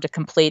form to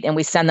complete, and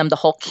we send them the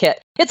whole kit.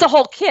 It's a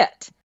whole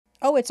kit.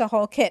 Oh, it's a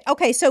whole kit.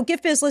 Okay, so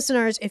Gift Biz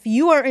listeners, if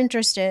you are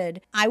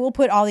interested, I will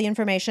put all the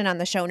information on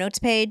the show notes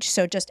page.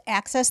 So just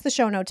access the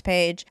show notes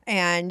page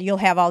and you'll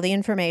have all the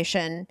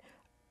information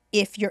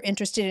if you're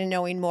interested in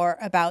knowing more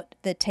about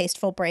the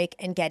Tasteful Break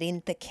and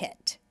getting the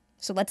kit.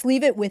 So let's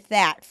leave it with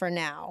that for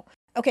now.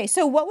 Okay,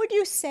 so what would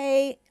you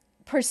say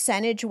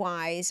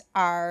percentage-wise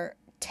are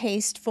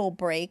Tasteful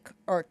Break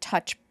or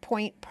Touch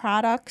Point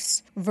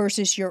products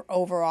versus your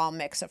overall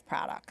mix of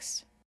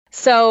products?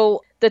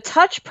 So the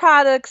touch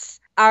products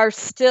are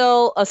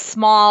still a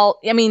small,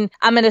 I'm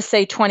going to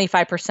say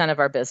 25% of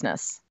our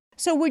business.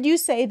 So would you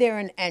say they're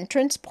an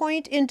entrance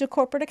point into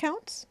corporate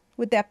accounts?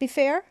 Would that be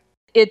fair?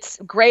 It's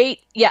great.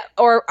 Yeah.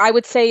 Or I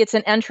would say it's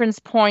an entrance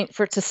point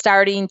to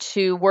starting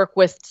to work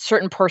with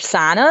certain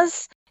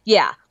personas.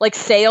 Yeah. Like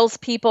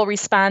salespeople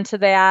respond to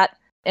that,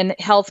 and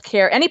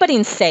healthcare, anybody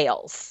in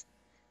sales,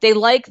 they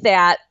like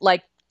that,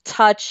 like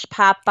touch,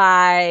 pop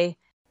by.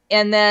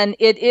 And then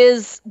it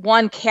is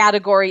one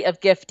category of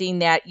gifting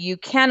that you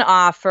can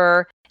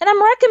offer. And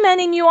I'm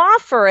recommending you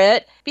offer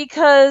it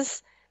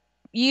because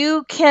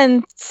you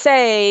can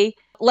say,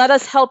 let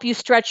us help you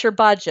stretch your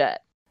budget.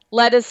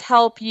 Let us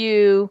help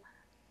you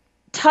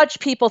touch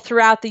people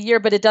throughout the year,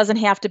 but it doesn't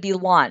have to be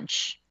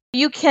lunch.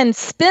 You can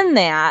spin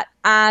that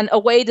on a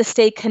way to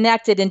stay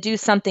connected and do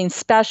something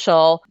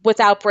special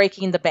without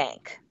breaking the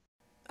bank.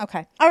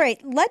 Okay. All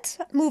right. Let's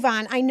move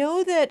on. I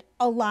know that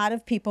a lot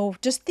of people,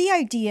 just the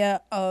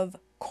idea of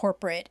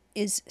corporate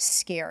is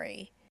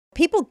scary.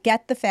 People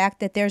get the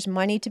fact that there's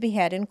money to be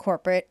had in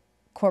corporate.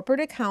 Corporate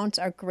accounts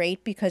are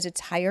great because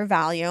it's higher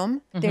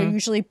volume. They're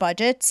usually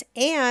budgets.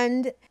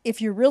 And if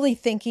you're really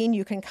thinking,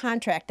 you can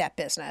contract that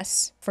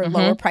business for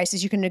lower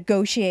prices. You can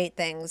negotiate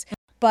things.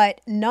 But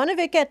none of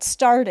it gets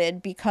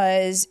started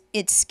because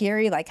it's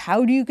scary. Like,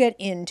 how do you get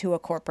into a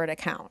corporate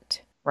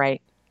account?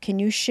 Right. Can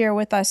you share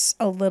with us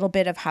a little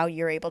bit of how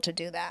you're able to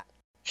do that?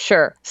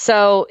 Sure.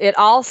 So it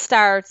all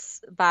starts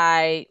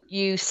by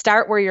you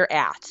start where you're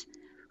at.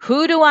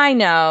 Who do I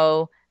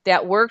know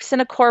that works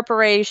in a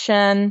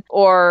corporation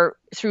or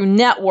through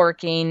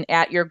networking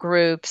at your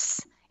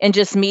groups and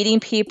just meeting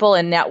people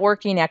and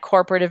networking at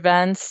corporate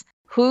events?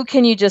 Who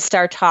can you just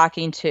start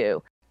talking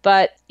to?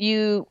 But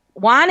you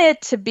want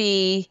it to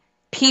be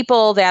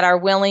people that are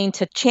willing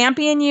to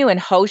champion you and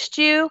host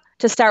you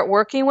to start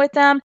working with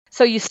them.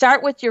 So you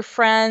start with your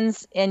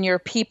friends and your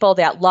people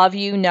that love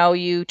you, know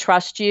you,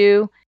 trust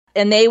you,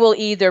 and they will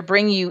either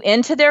bring you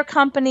into their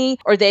company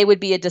or they would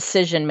be a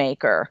decision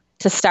maker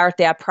to start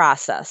that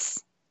process.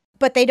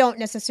 But they don't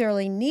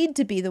necessarily need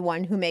to be the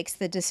one who makes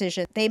the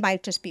decision. They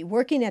might just be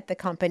working at the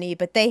company,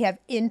 but they have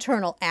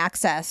internal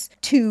access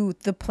to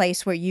the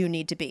place where you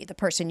need to be, the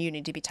person you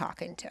need to be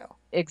talking to.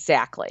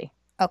 Exactly.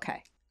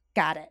 Okay,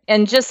 got it.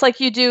 And just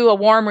like you do a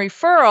warm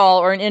referral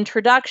or an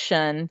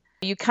introduction,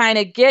 you kind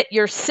of get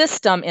your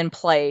system in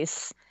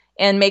place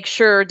and make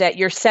sure that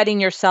you're setting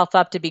yourself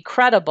up to be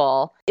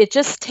credible. It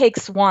just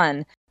takes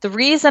one. The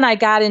reason I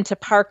got into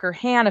Parker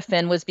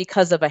Hannifin was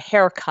because of a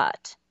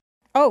haircut.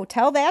 Oh,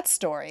 tell that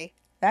story.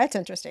 That's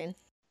interesting.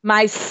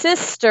 My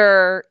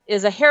sister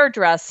is a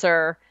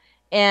hairdresser,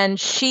 and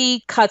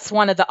she cuts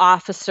one of the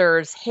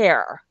officers'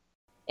 hair.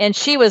 And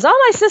she was,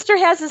 oh, my sister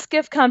has this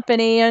gift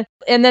company.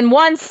 And then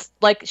once,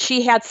 like,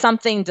 she had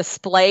something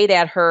displayed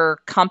at her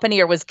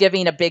company or was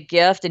giving a big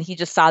gift, and he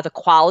just saw the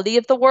quality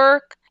of the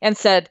work and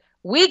said,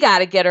 we got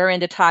to get her in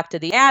to talk to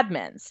the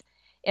admins.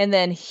 And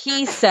then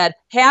he said,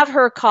 have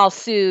her call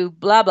Sue,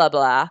 blah, blah,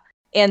 blah,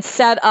 and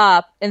set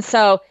up. And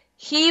so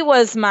he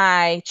was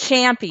my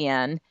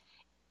champion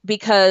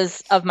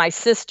because of my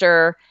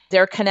sister,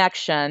 their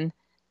connection.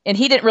 And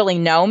he didn't really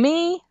know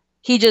me.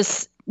 He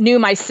just knew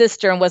my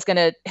sister and was going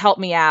to help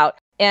me out.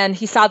 And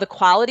he saw the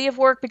quality of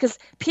work, because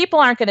people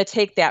aren't going to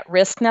take that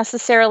risk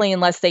necessarily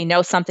unless they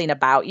know something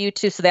about you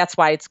too. So that's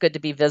why it's good to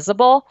be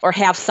visible or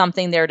have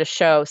something there to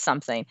show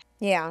something.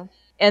 Yeah.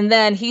 And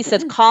then he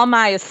says, call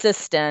my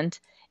assistant,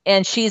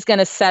 and she's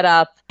going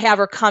to have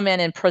her come in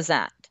and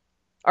present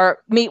or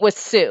meet with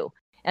Sue.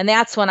 And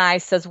that's when I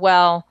says,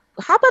 well,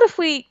 how about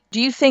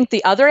do you think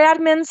the other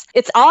admins,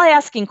 it's all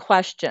asking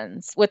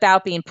questions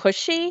without being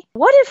pushy.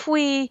 What if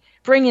we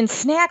bring in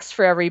snacks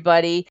for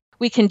everybody?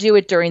 We can do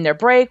it during their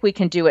break. We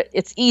can do it.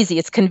 It's easy.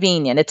 It's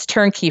convenient. It's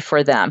turnkey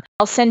for them.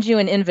 I'll send you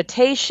an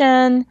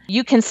invitation.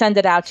 You can send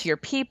it out to your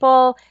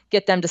people,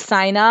 get them to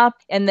sign up.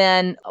 And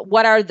then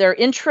what are their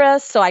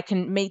interests so I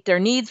can meet their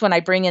needs when I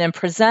bring in and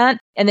present.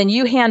 And then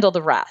you handle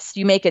the rest.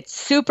 You make it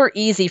super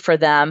easy for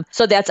them.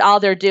 So that's all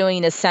they're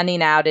doing is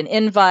sending out an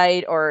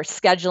invite or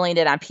scheduling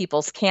it on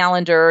people's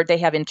calendar. They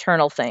have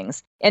internal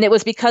things. And it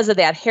was because of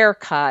that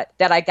haircut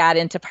that I got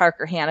into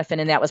Parker Hannifin,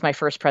 and that was my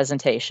first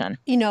presentation.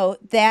 You know,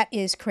 that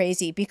is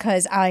crazy,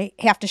 because I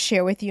have to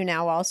share with you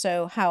now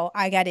also how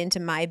I got into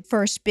my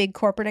first big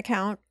corporate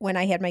account when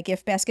I had my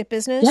gift basket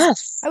business.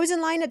 Yes. I was in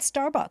line at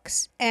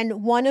Starbucks,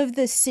 and one of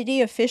the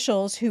city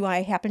officials who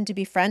I happened to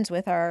be friends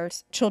with, our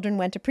children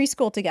went to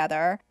preschool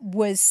together,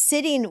 was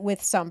sitting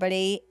with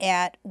somebody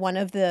at one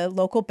of the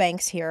local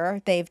banks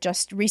here. They've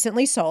just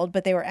recently sold,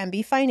 but they were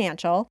MB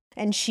Financial.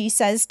 And she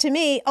says to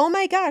me, oh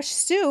my gosh,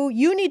 Sue,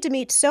 you need to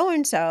meet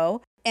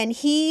so-and-so. And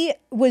he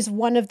was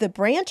one of the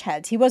branch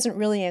heads. He wasn't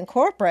really in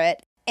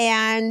corporate.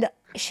 And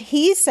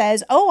he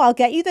says, oh, I'll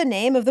get you the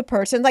name of the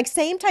person. Like,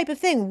 same type of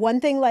thing.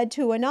 One thing led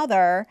to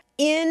another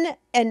in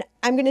an,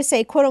 I'm going to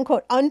say, quote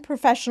unquote,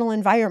 unprofessional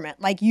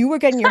environment. Like, you were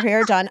getting your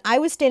hair done. I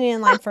was standing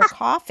in line for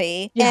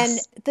coffee.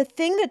 Yes. And the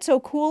thing that's so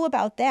cool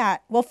about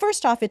that, well,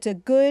 first off, it's a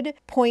good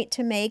point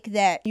to make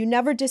that you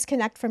never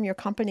disconnect from your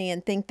company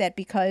and think that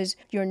because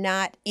you're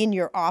not in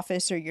your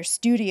office or your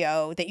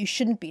studio that you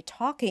shouldn't be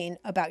talking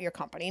about your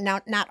company. Now,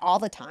 not all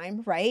the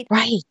time, right?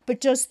 Right.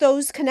 But just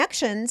those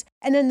connections.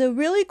 And then the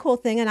really cool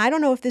thing, and I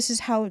don't know if this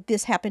is how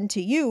this happened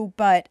to you,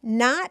 but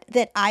not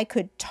that I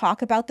could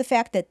talk about the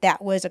fact that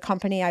that was a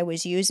company I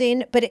was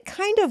using, but it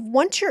kind of,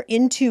 once you're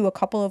into a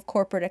couple of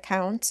corporate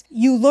accounts,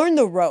 you learn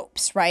the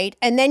ropes, right?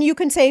 And then you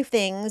can say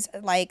things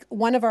like,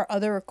 one of our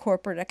other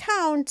corporate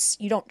accounts,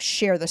 you don't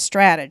share the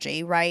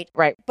strategy, right?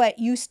 Right. But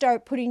you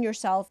start putting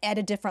yourself at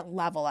a different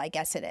level, I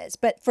guess it is.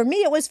 But for me,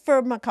 it was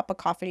from a cup of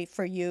coffee.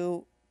 For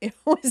you, it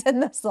was in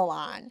the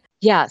salon.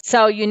 Yeah.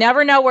 So you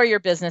never know where your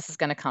business is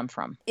going to come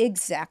from.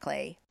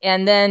 Exactly.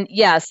 And then,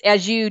 yes,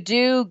 as you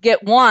do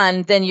get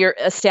one, then you're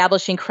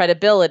establishing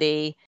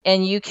credibility,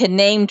 and you can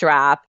name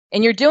drop,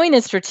 and you're doing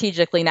it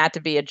strategically, not to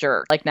be a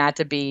jerk, like not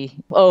to be,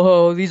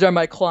 oh, these are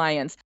my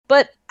clients.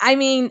 But I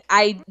mean,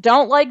 I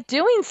don't like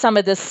doing some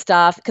of this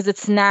stuff because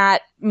it's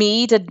not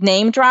me to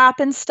name drop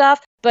and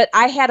stuff. But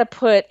I had to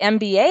put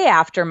MBA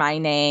after my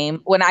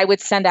name when I would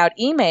send out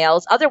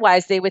emails.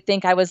 Otherwise, they would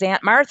think I was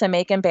Aunt Martha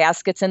making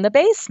baskets in the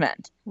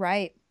basement.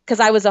 Right. Because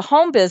I was a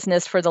home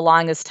business for the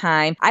longest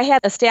time, I had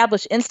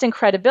established instant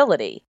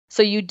credibility.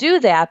 So you do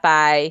that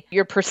by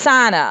your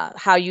persona,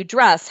 how you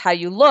dress, how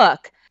you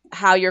look,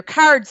 how your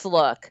cards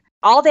look.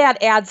 All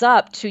that adds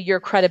up to your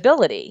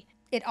credibility.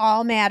 It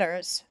all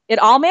matters. It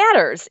all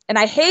matters. And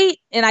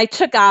I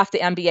took off the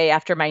MBA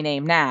after my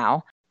name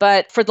now.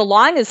 But for the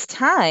longest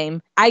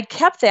time, I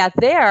kept that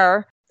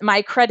there,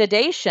 my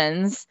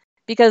accreditations,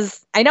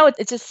 because I know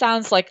it just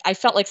sounds like I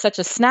felt like such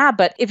a snob,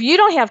 but if you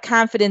don't have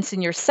confidence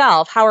in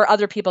yourself, how are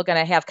other people going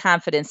to have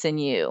confidence in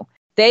you?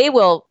 They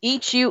will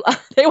eat you,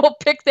 they will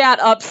pick that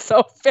up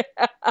so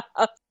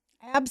fast.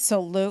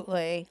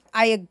 Absolutely.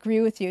 I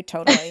agree with you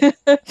totally.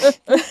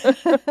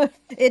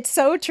 It's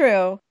so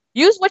true.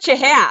 Use what you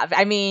have.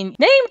 I mean,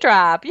 name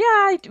drop.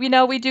 Yeah,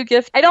 we do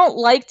gift. I don't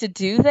like to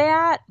do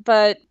that,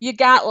 but you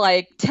got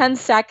like 10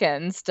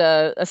 seconds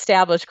to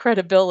establish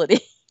credibility.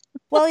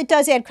 Well, it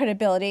does add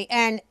credibility.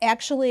 And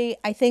actually,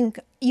 I think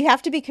you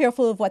have to be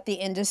careful of what the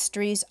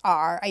industries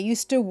are. I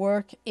used to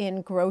work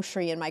in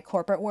grocery in my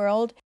corporate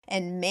world.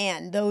 And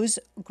man, those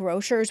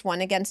grocers,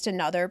 one against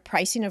another,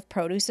 pricing of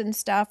produce and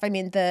stuff. I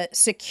mean, the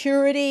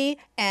security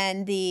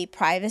and the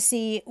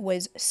privacy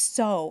was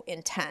so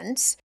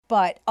intense.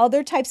 But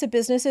other types of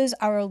businesses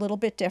are a little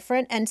bit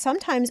different. And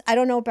sometimes, I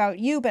don't know about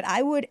you, but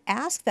I would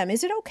ask them,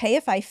 is it okay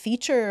if I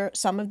feature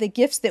some of the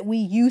gifts that we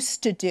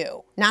used to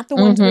do? Not the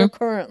ones we're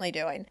currently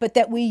doing, but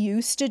that we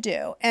used to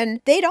do.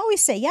 And they'd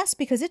always say yes,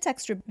 because it's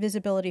extra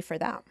visibility for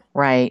them.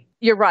 Right.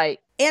 You're right.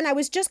 And I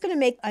was just going to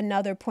make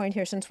another point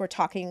here since we're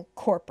talking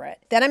corporate.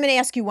 Then I'm going to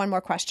ask you one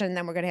more question, and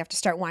then we're going to have to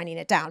start winding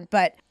it down.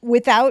 But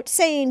without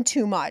saying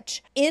too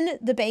much, in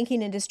the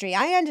banking industry,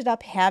 I ended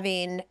up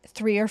having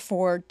 3 or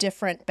 4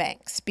 different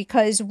banks,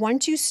 because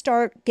once you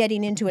start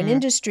getting into an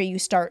industry, you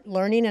start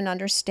learning and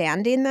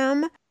understanding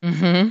them.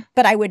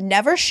 But I would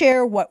never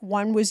share what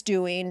one was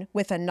doing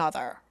with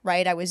another,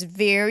 right? I was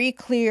very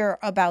clear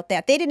about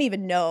that. They didn't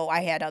even know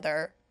I had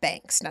other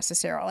banks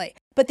necessarily.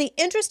 But the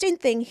interesting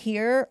thing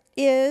here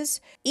is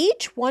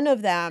each one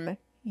of them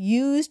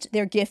used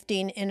their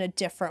gifting in a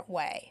different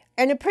way,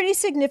 and a pretty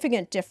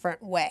significant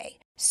different way.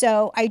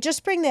 So I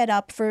just bring that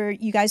up for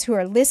you guys who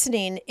are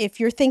listening. If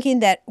you're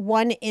thinking that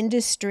one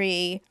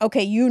industry,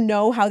 okay, you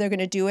know how they're going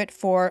to do it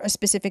for a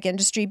specific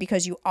industry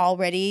because you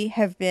already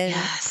have been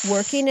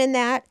working in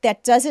that,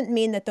 that doesn't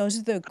mean that those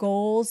are the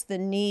goals, the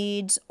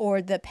needs,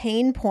 or the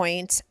pain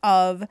points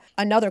of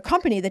another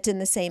company that's in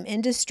the same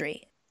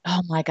industry.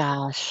 Oh my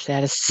gosh,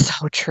 that is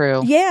so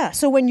true. Yeah.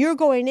 So when you're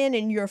going in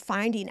and you're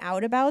finding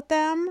out about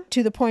them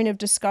to the point of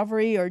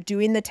discovery or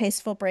doing the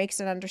tasteful breaks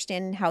and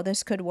understanding how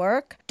this could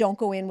work, don't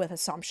go in with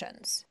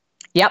assumptions.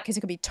 Yep. Because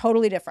it could be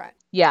totally different.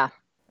 Yeah.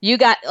 You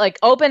got like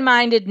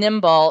open-minded,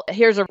 nimble.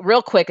 Here's a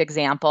real quick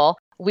example.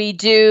 We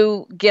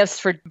do gifts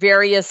for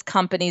various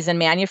companies in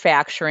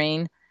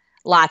manufacturing,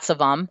 lots of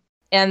them.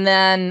 And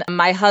then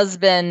my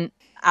husband,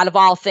 out of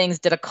all things,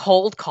 did a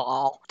cold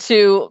call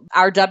to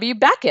R.W.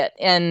 Beckett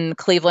in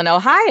Cleveland,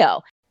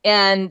 Ohio.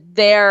 And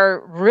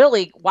they're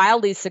really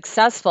wildly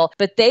successful,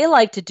 but they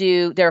like to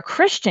do, they're a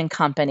Christian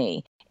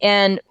company.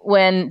 And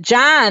when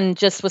John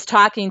just was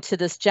talking to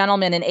this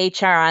gentleman in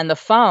HR on the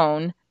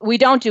phone, we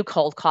don't do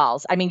cold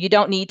calls. I mean, you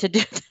don't need to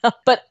do them.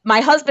 But my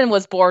husband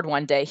was bored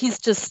one day.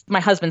 My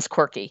husband's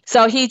quirky.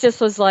 So he just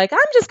was like, I'm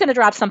just going to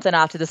drop something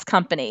off to this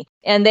company.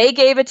 And they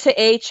gave it to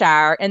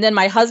HR. And then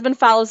my husband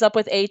follows up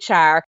with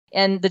HR.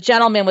 And the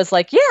gentleman was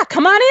like, yeah,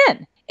 come on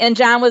in. And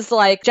John was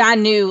like,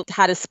 John knew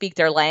how to speak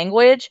their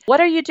language.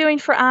 What are you doing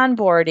for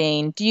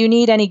onboarding? Do you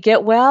need any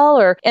get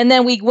well? And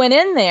then we went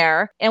in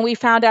there and we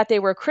found out they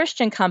were a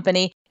Christian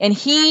company, and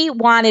he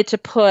wanted to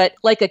put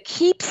like a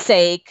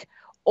keepsake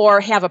or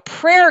have a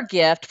prayer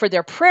gift for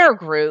their prayer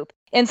group.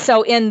 And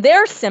so in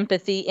their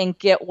sympathy and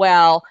get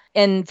well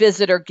and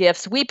visitor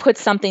gifts, we put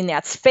something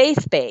that's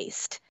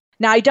faith-based.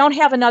 Now, I don't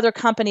have another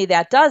company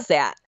that does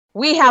that.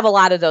 We have a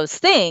lot of those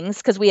things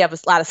because we have a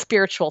lot of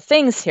spiritual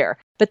things here.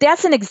 But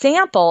that's an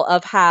example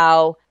of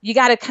how you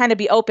got to kind of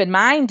be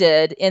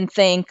open-minded and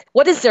think,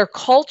 what is their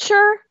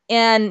culture?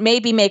 And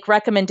maybe make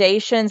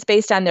recommendations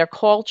based on their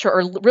culture,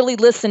 or really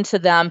listen to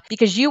them,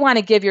 because you want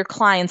to give your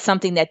clients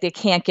something that they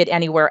can't get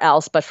anywhere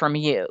else but from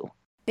you.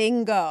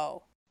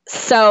 Bingo.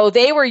 So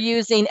they were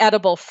using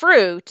edible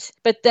fruit,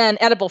 but then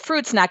edible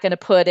fruit's not going to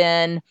put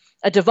in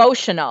a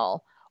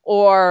devotional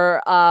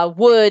or a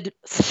wood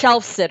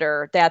shelf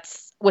sitter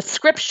that's with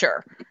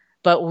scripture,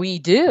 but we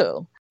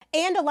do.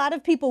 And a lot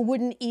of people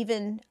wouldn't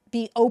even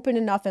be open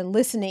enough and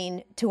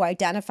listening to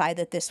identify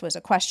that this was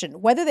a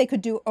question, whether they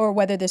could do, or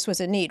whether this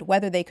was a need,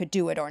 whether they could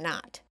do it or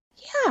not.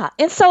 Yeah.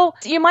 And so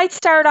you might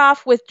start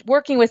off with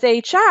working with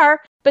HR,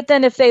 but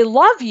then if they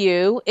love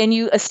you and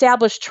you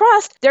establish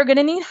trust, they're going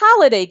to need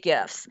holiday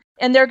gifts,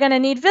 and they're going to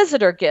need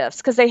visitor gifts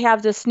because they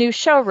have this new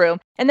showroom.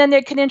 And then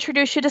they can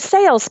introduce you to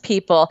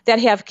salespeople that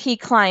have key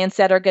clients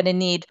that are going to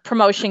need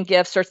promotion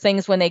gifts or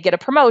things when they get a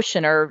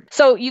promotion.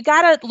 So you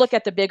got to look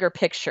at the bigger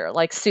picture,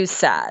 like Sue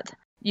said.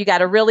 You got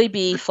to really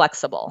be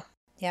flexible.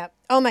 Yeah.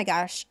 Oh my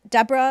gosh.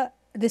 Deborah,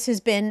 this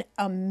has been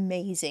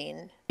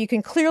amazing. You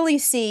can clearly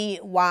see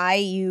why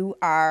you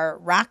are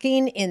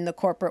rocking in the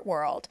corporate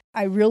world.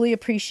 I really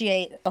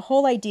appreciate the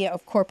whole idea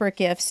of corporate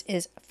gifts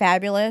is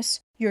fabulous.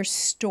 Your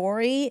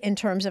story in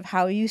terms of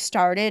how you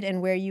started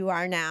and where you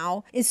are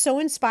now is so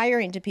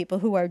inspiring to people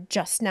who are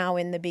just now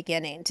in the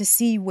beginning to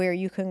see where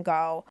you can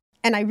go.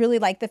 And I really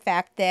like the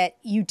fact that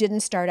you didn't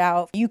start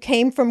out, you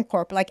came from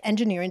corporate, like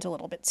engineering's a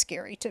little bit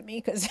scary to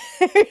me because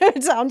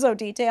it sounds so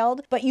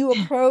detailed, but you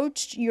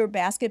approached your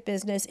basket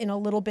business in a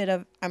little bit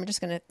of, I'm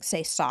just going to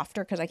say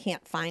softer because I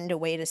can't find a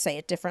way to say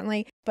it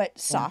differently, but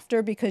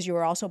softer because you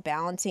were also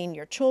balancing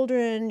your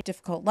children,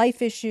 difficult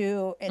life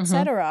issue,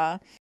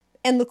 etc.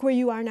 And look where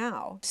you are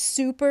now.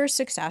 Super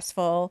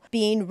successful,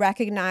 being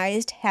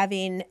recognized,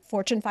 having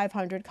Fortune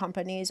 500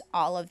 companies,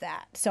 all of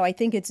that. So I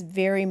think it's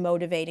very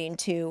motivating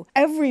to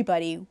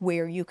everybody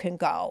where you can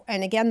go.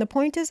 And again, the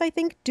point is, I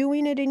think,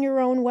 doing it in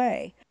your own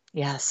way.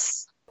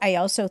 Yes. I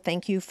also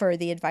thank you for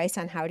the advice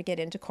on how to get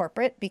into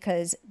corporate,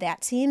 because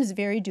that seems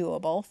very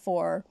doable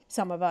for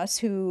some of us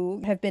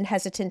who have been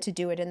hesitant to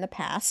do it in the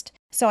past.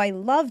 So I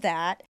love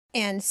that.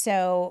 And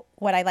so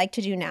what I like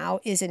to do now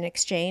is, in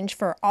exchange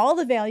for all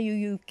the value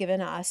you've given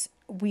us,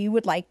 we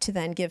would like to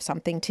then give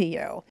something to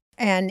you.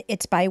 and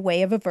it's by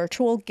way of a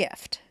virtual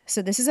gift.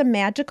 So this is a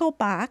magical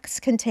box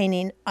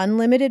containing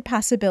unlimited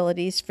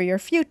possibilities for your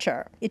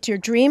future. It's your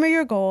dream or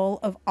your goal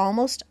of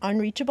almost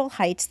unreachable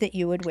heights that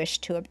you would wish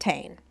to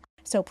obtain.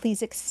 So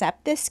please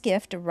accept this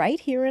gift right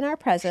here in our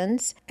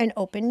presence and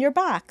open your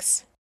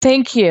box.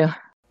 Thank you.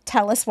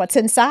 Tell us what's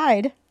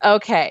inside.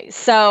 Okay,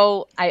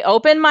 so I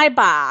open my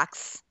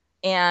box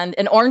and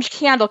an orange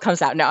candle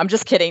comes out. No, I'm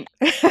just kidding.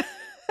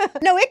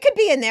 No, it could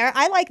be in there.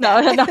 I like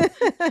that. No.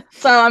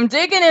 So I'm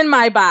digging in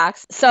my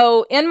box.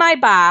 So in my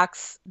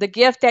box, the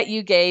gift that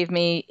you gave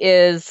me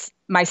is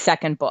my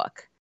second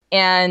book.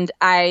 And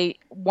I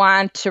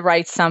want to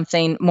write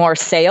something more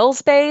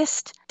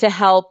sales-based to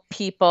help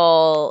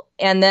people.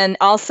 And then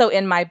also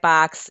in my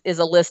box is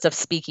a list of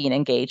speaking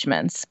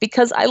engagements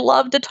because I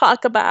love to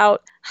talk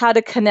about how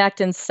to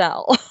connect and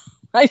sell.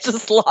 I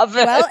just love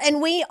it. Well,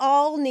 and we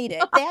all need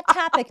it. That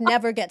topic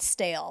never gets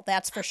stale,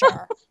 that's for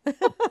sure.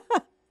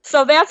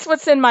 So that's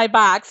what's in my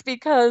box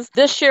because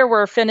this year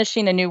we're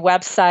finishing a new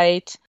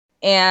website.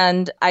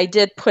 And I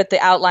did put the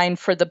outline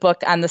for the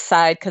book on the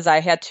side because I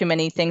had too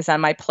many things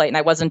on my plate and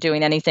I wasn't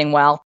doing anything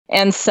well.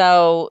 And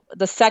so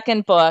the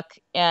second book,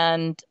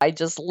 and I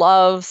just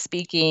love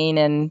speaking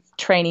and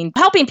training,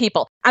 helping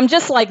people. I'm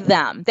just like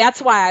them.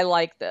 That's why I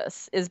like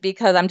this, is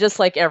because I'm just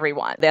like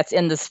everyone that's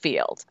in this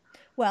field.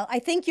 Well, I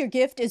think your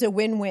gift is a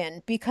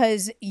win-win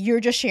because you're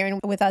just sharing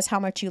with us how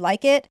much you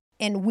like it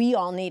and we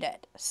all need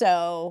it.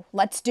 So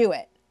let's do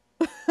it.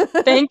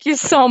 Thank you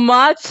so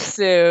much,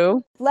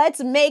 Sue.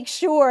 Let's make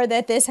sure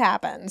that this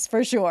happens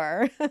for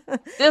sure.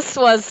 This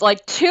was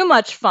like too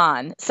much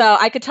fun. So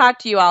I could talk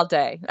to you all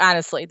day.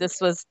 Honestly, this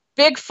was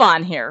big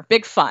fun here.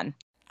 Big fun.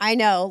 I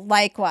know.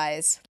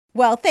 Likewise.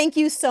 Well, thank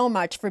you so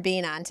much for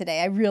being on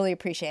today. I really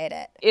appreciate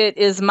it. It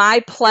is my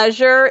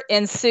pleasure.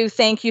 And Sue,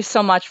 thank you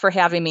so much for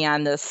having me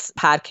on this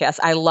podcast.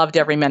 I loved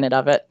every minute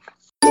of it.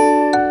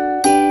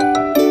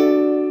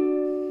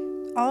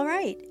 All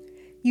right.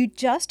 You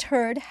just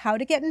heard how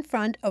to get in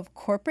front of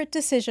corporate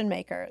decision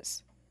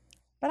makers.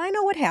 But I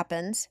know what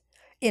happens.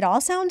 It all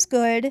sounds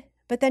good,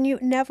 but then you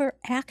never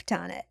act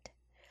on it.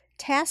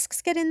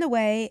 Tasks get in the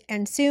way,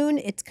 and soon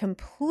it's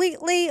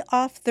completely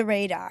off the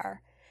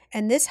radar.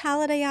 And this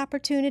holiday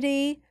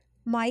opportunity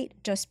might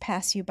just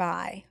pass you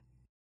by.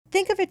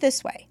 Think of it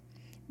this way.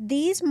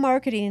 These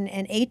marketing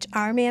and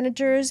HR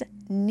managers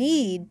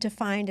need to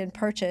find and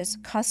purchase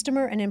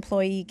customer and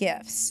employee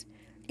gifts.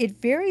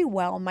 It very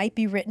well might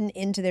be written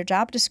into their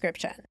job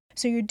description.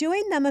 So you're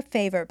doing them a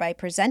favor by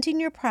presenting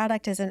your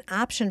product as an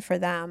option for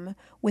them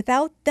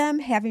without them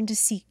having to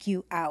seek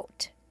you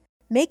out.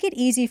 Make it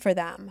easy for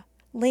them.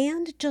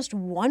 Land just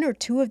one or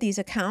two of these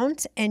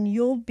accounts and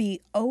you'll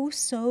be oh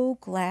so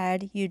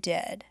glad you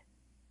did.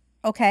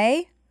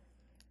 Okay?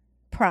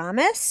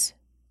 Promise?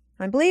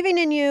 I'm believing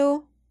in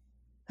you.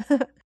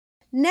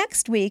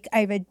 Next week, I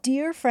have a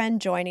dear friend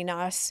joining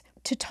us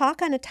to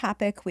talk on a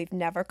topic we've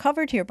never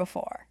covered here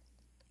before.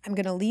 I'm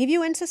going to leave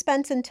you in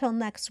suspense until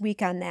next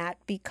week on that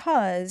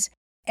because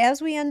as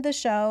we end the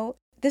show,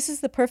 this is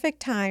the perfect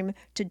time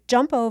to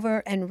jump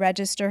over and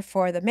register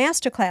for the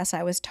masterclass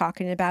I was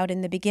talking about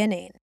in the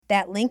beginning.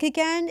 That link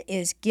again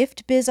is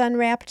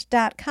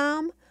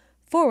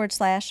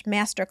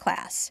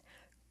giftbizunwrapped.com/masterclass.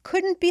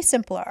 Couldn't be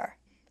simpler.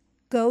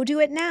 Go do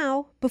it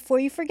now before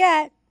you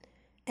forget,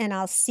 and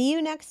I'll see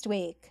you next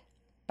week.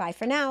 Bye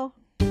for now.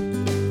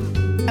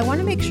 I want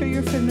to make sure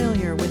you're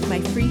familiar with my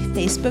free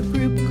Facebook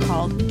group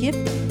called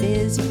Gift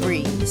Biz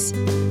Breeze.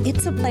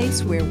 It's a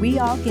place where we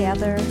all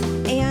gather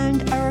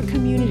and are a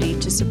community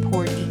to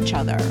support each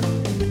other.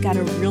 I've got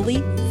a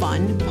really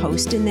fun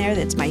post in there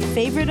that's my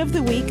favorite of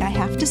the week, I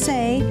have to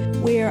say,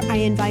 where I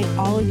invite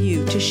all of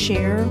you to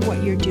share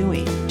what you're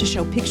doing, to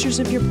show pictures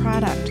of your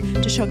product,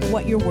 to show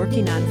what you're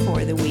working on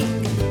for the week,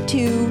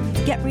 to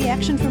get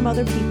reaction from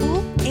other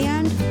people,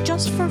 and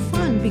just for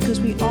fun because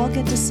we all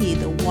get to see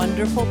the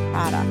wonderful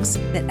products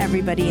that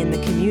everybody in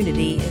the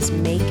community is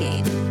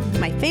making.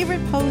 My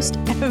favorite post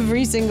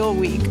every single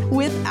week,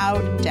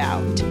 without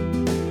doubt.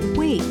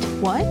 Wait,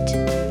 what?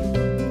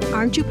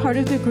 Aren't you part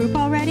of the group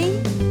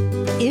already?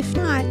 If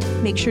not,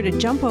 make sure to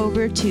jump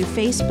over to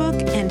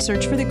Facebook and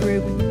search for the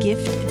group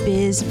Gift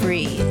Biz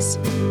Breeze.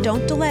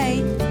 Don't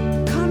delay.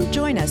 Come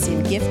join us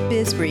in Gift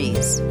Biz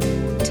Breeze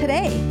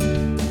today.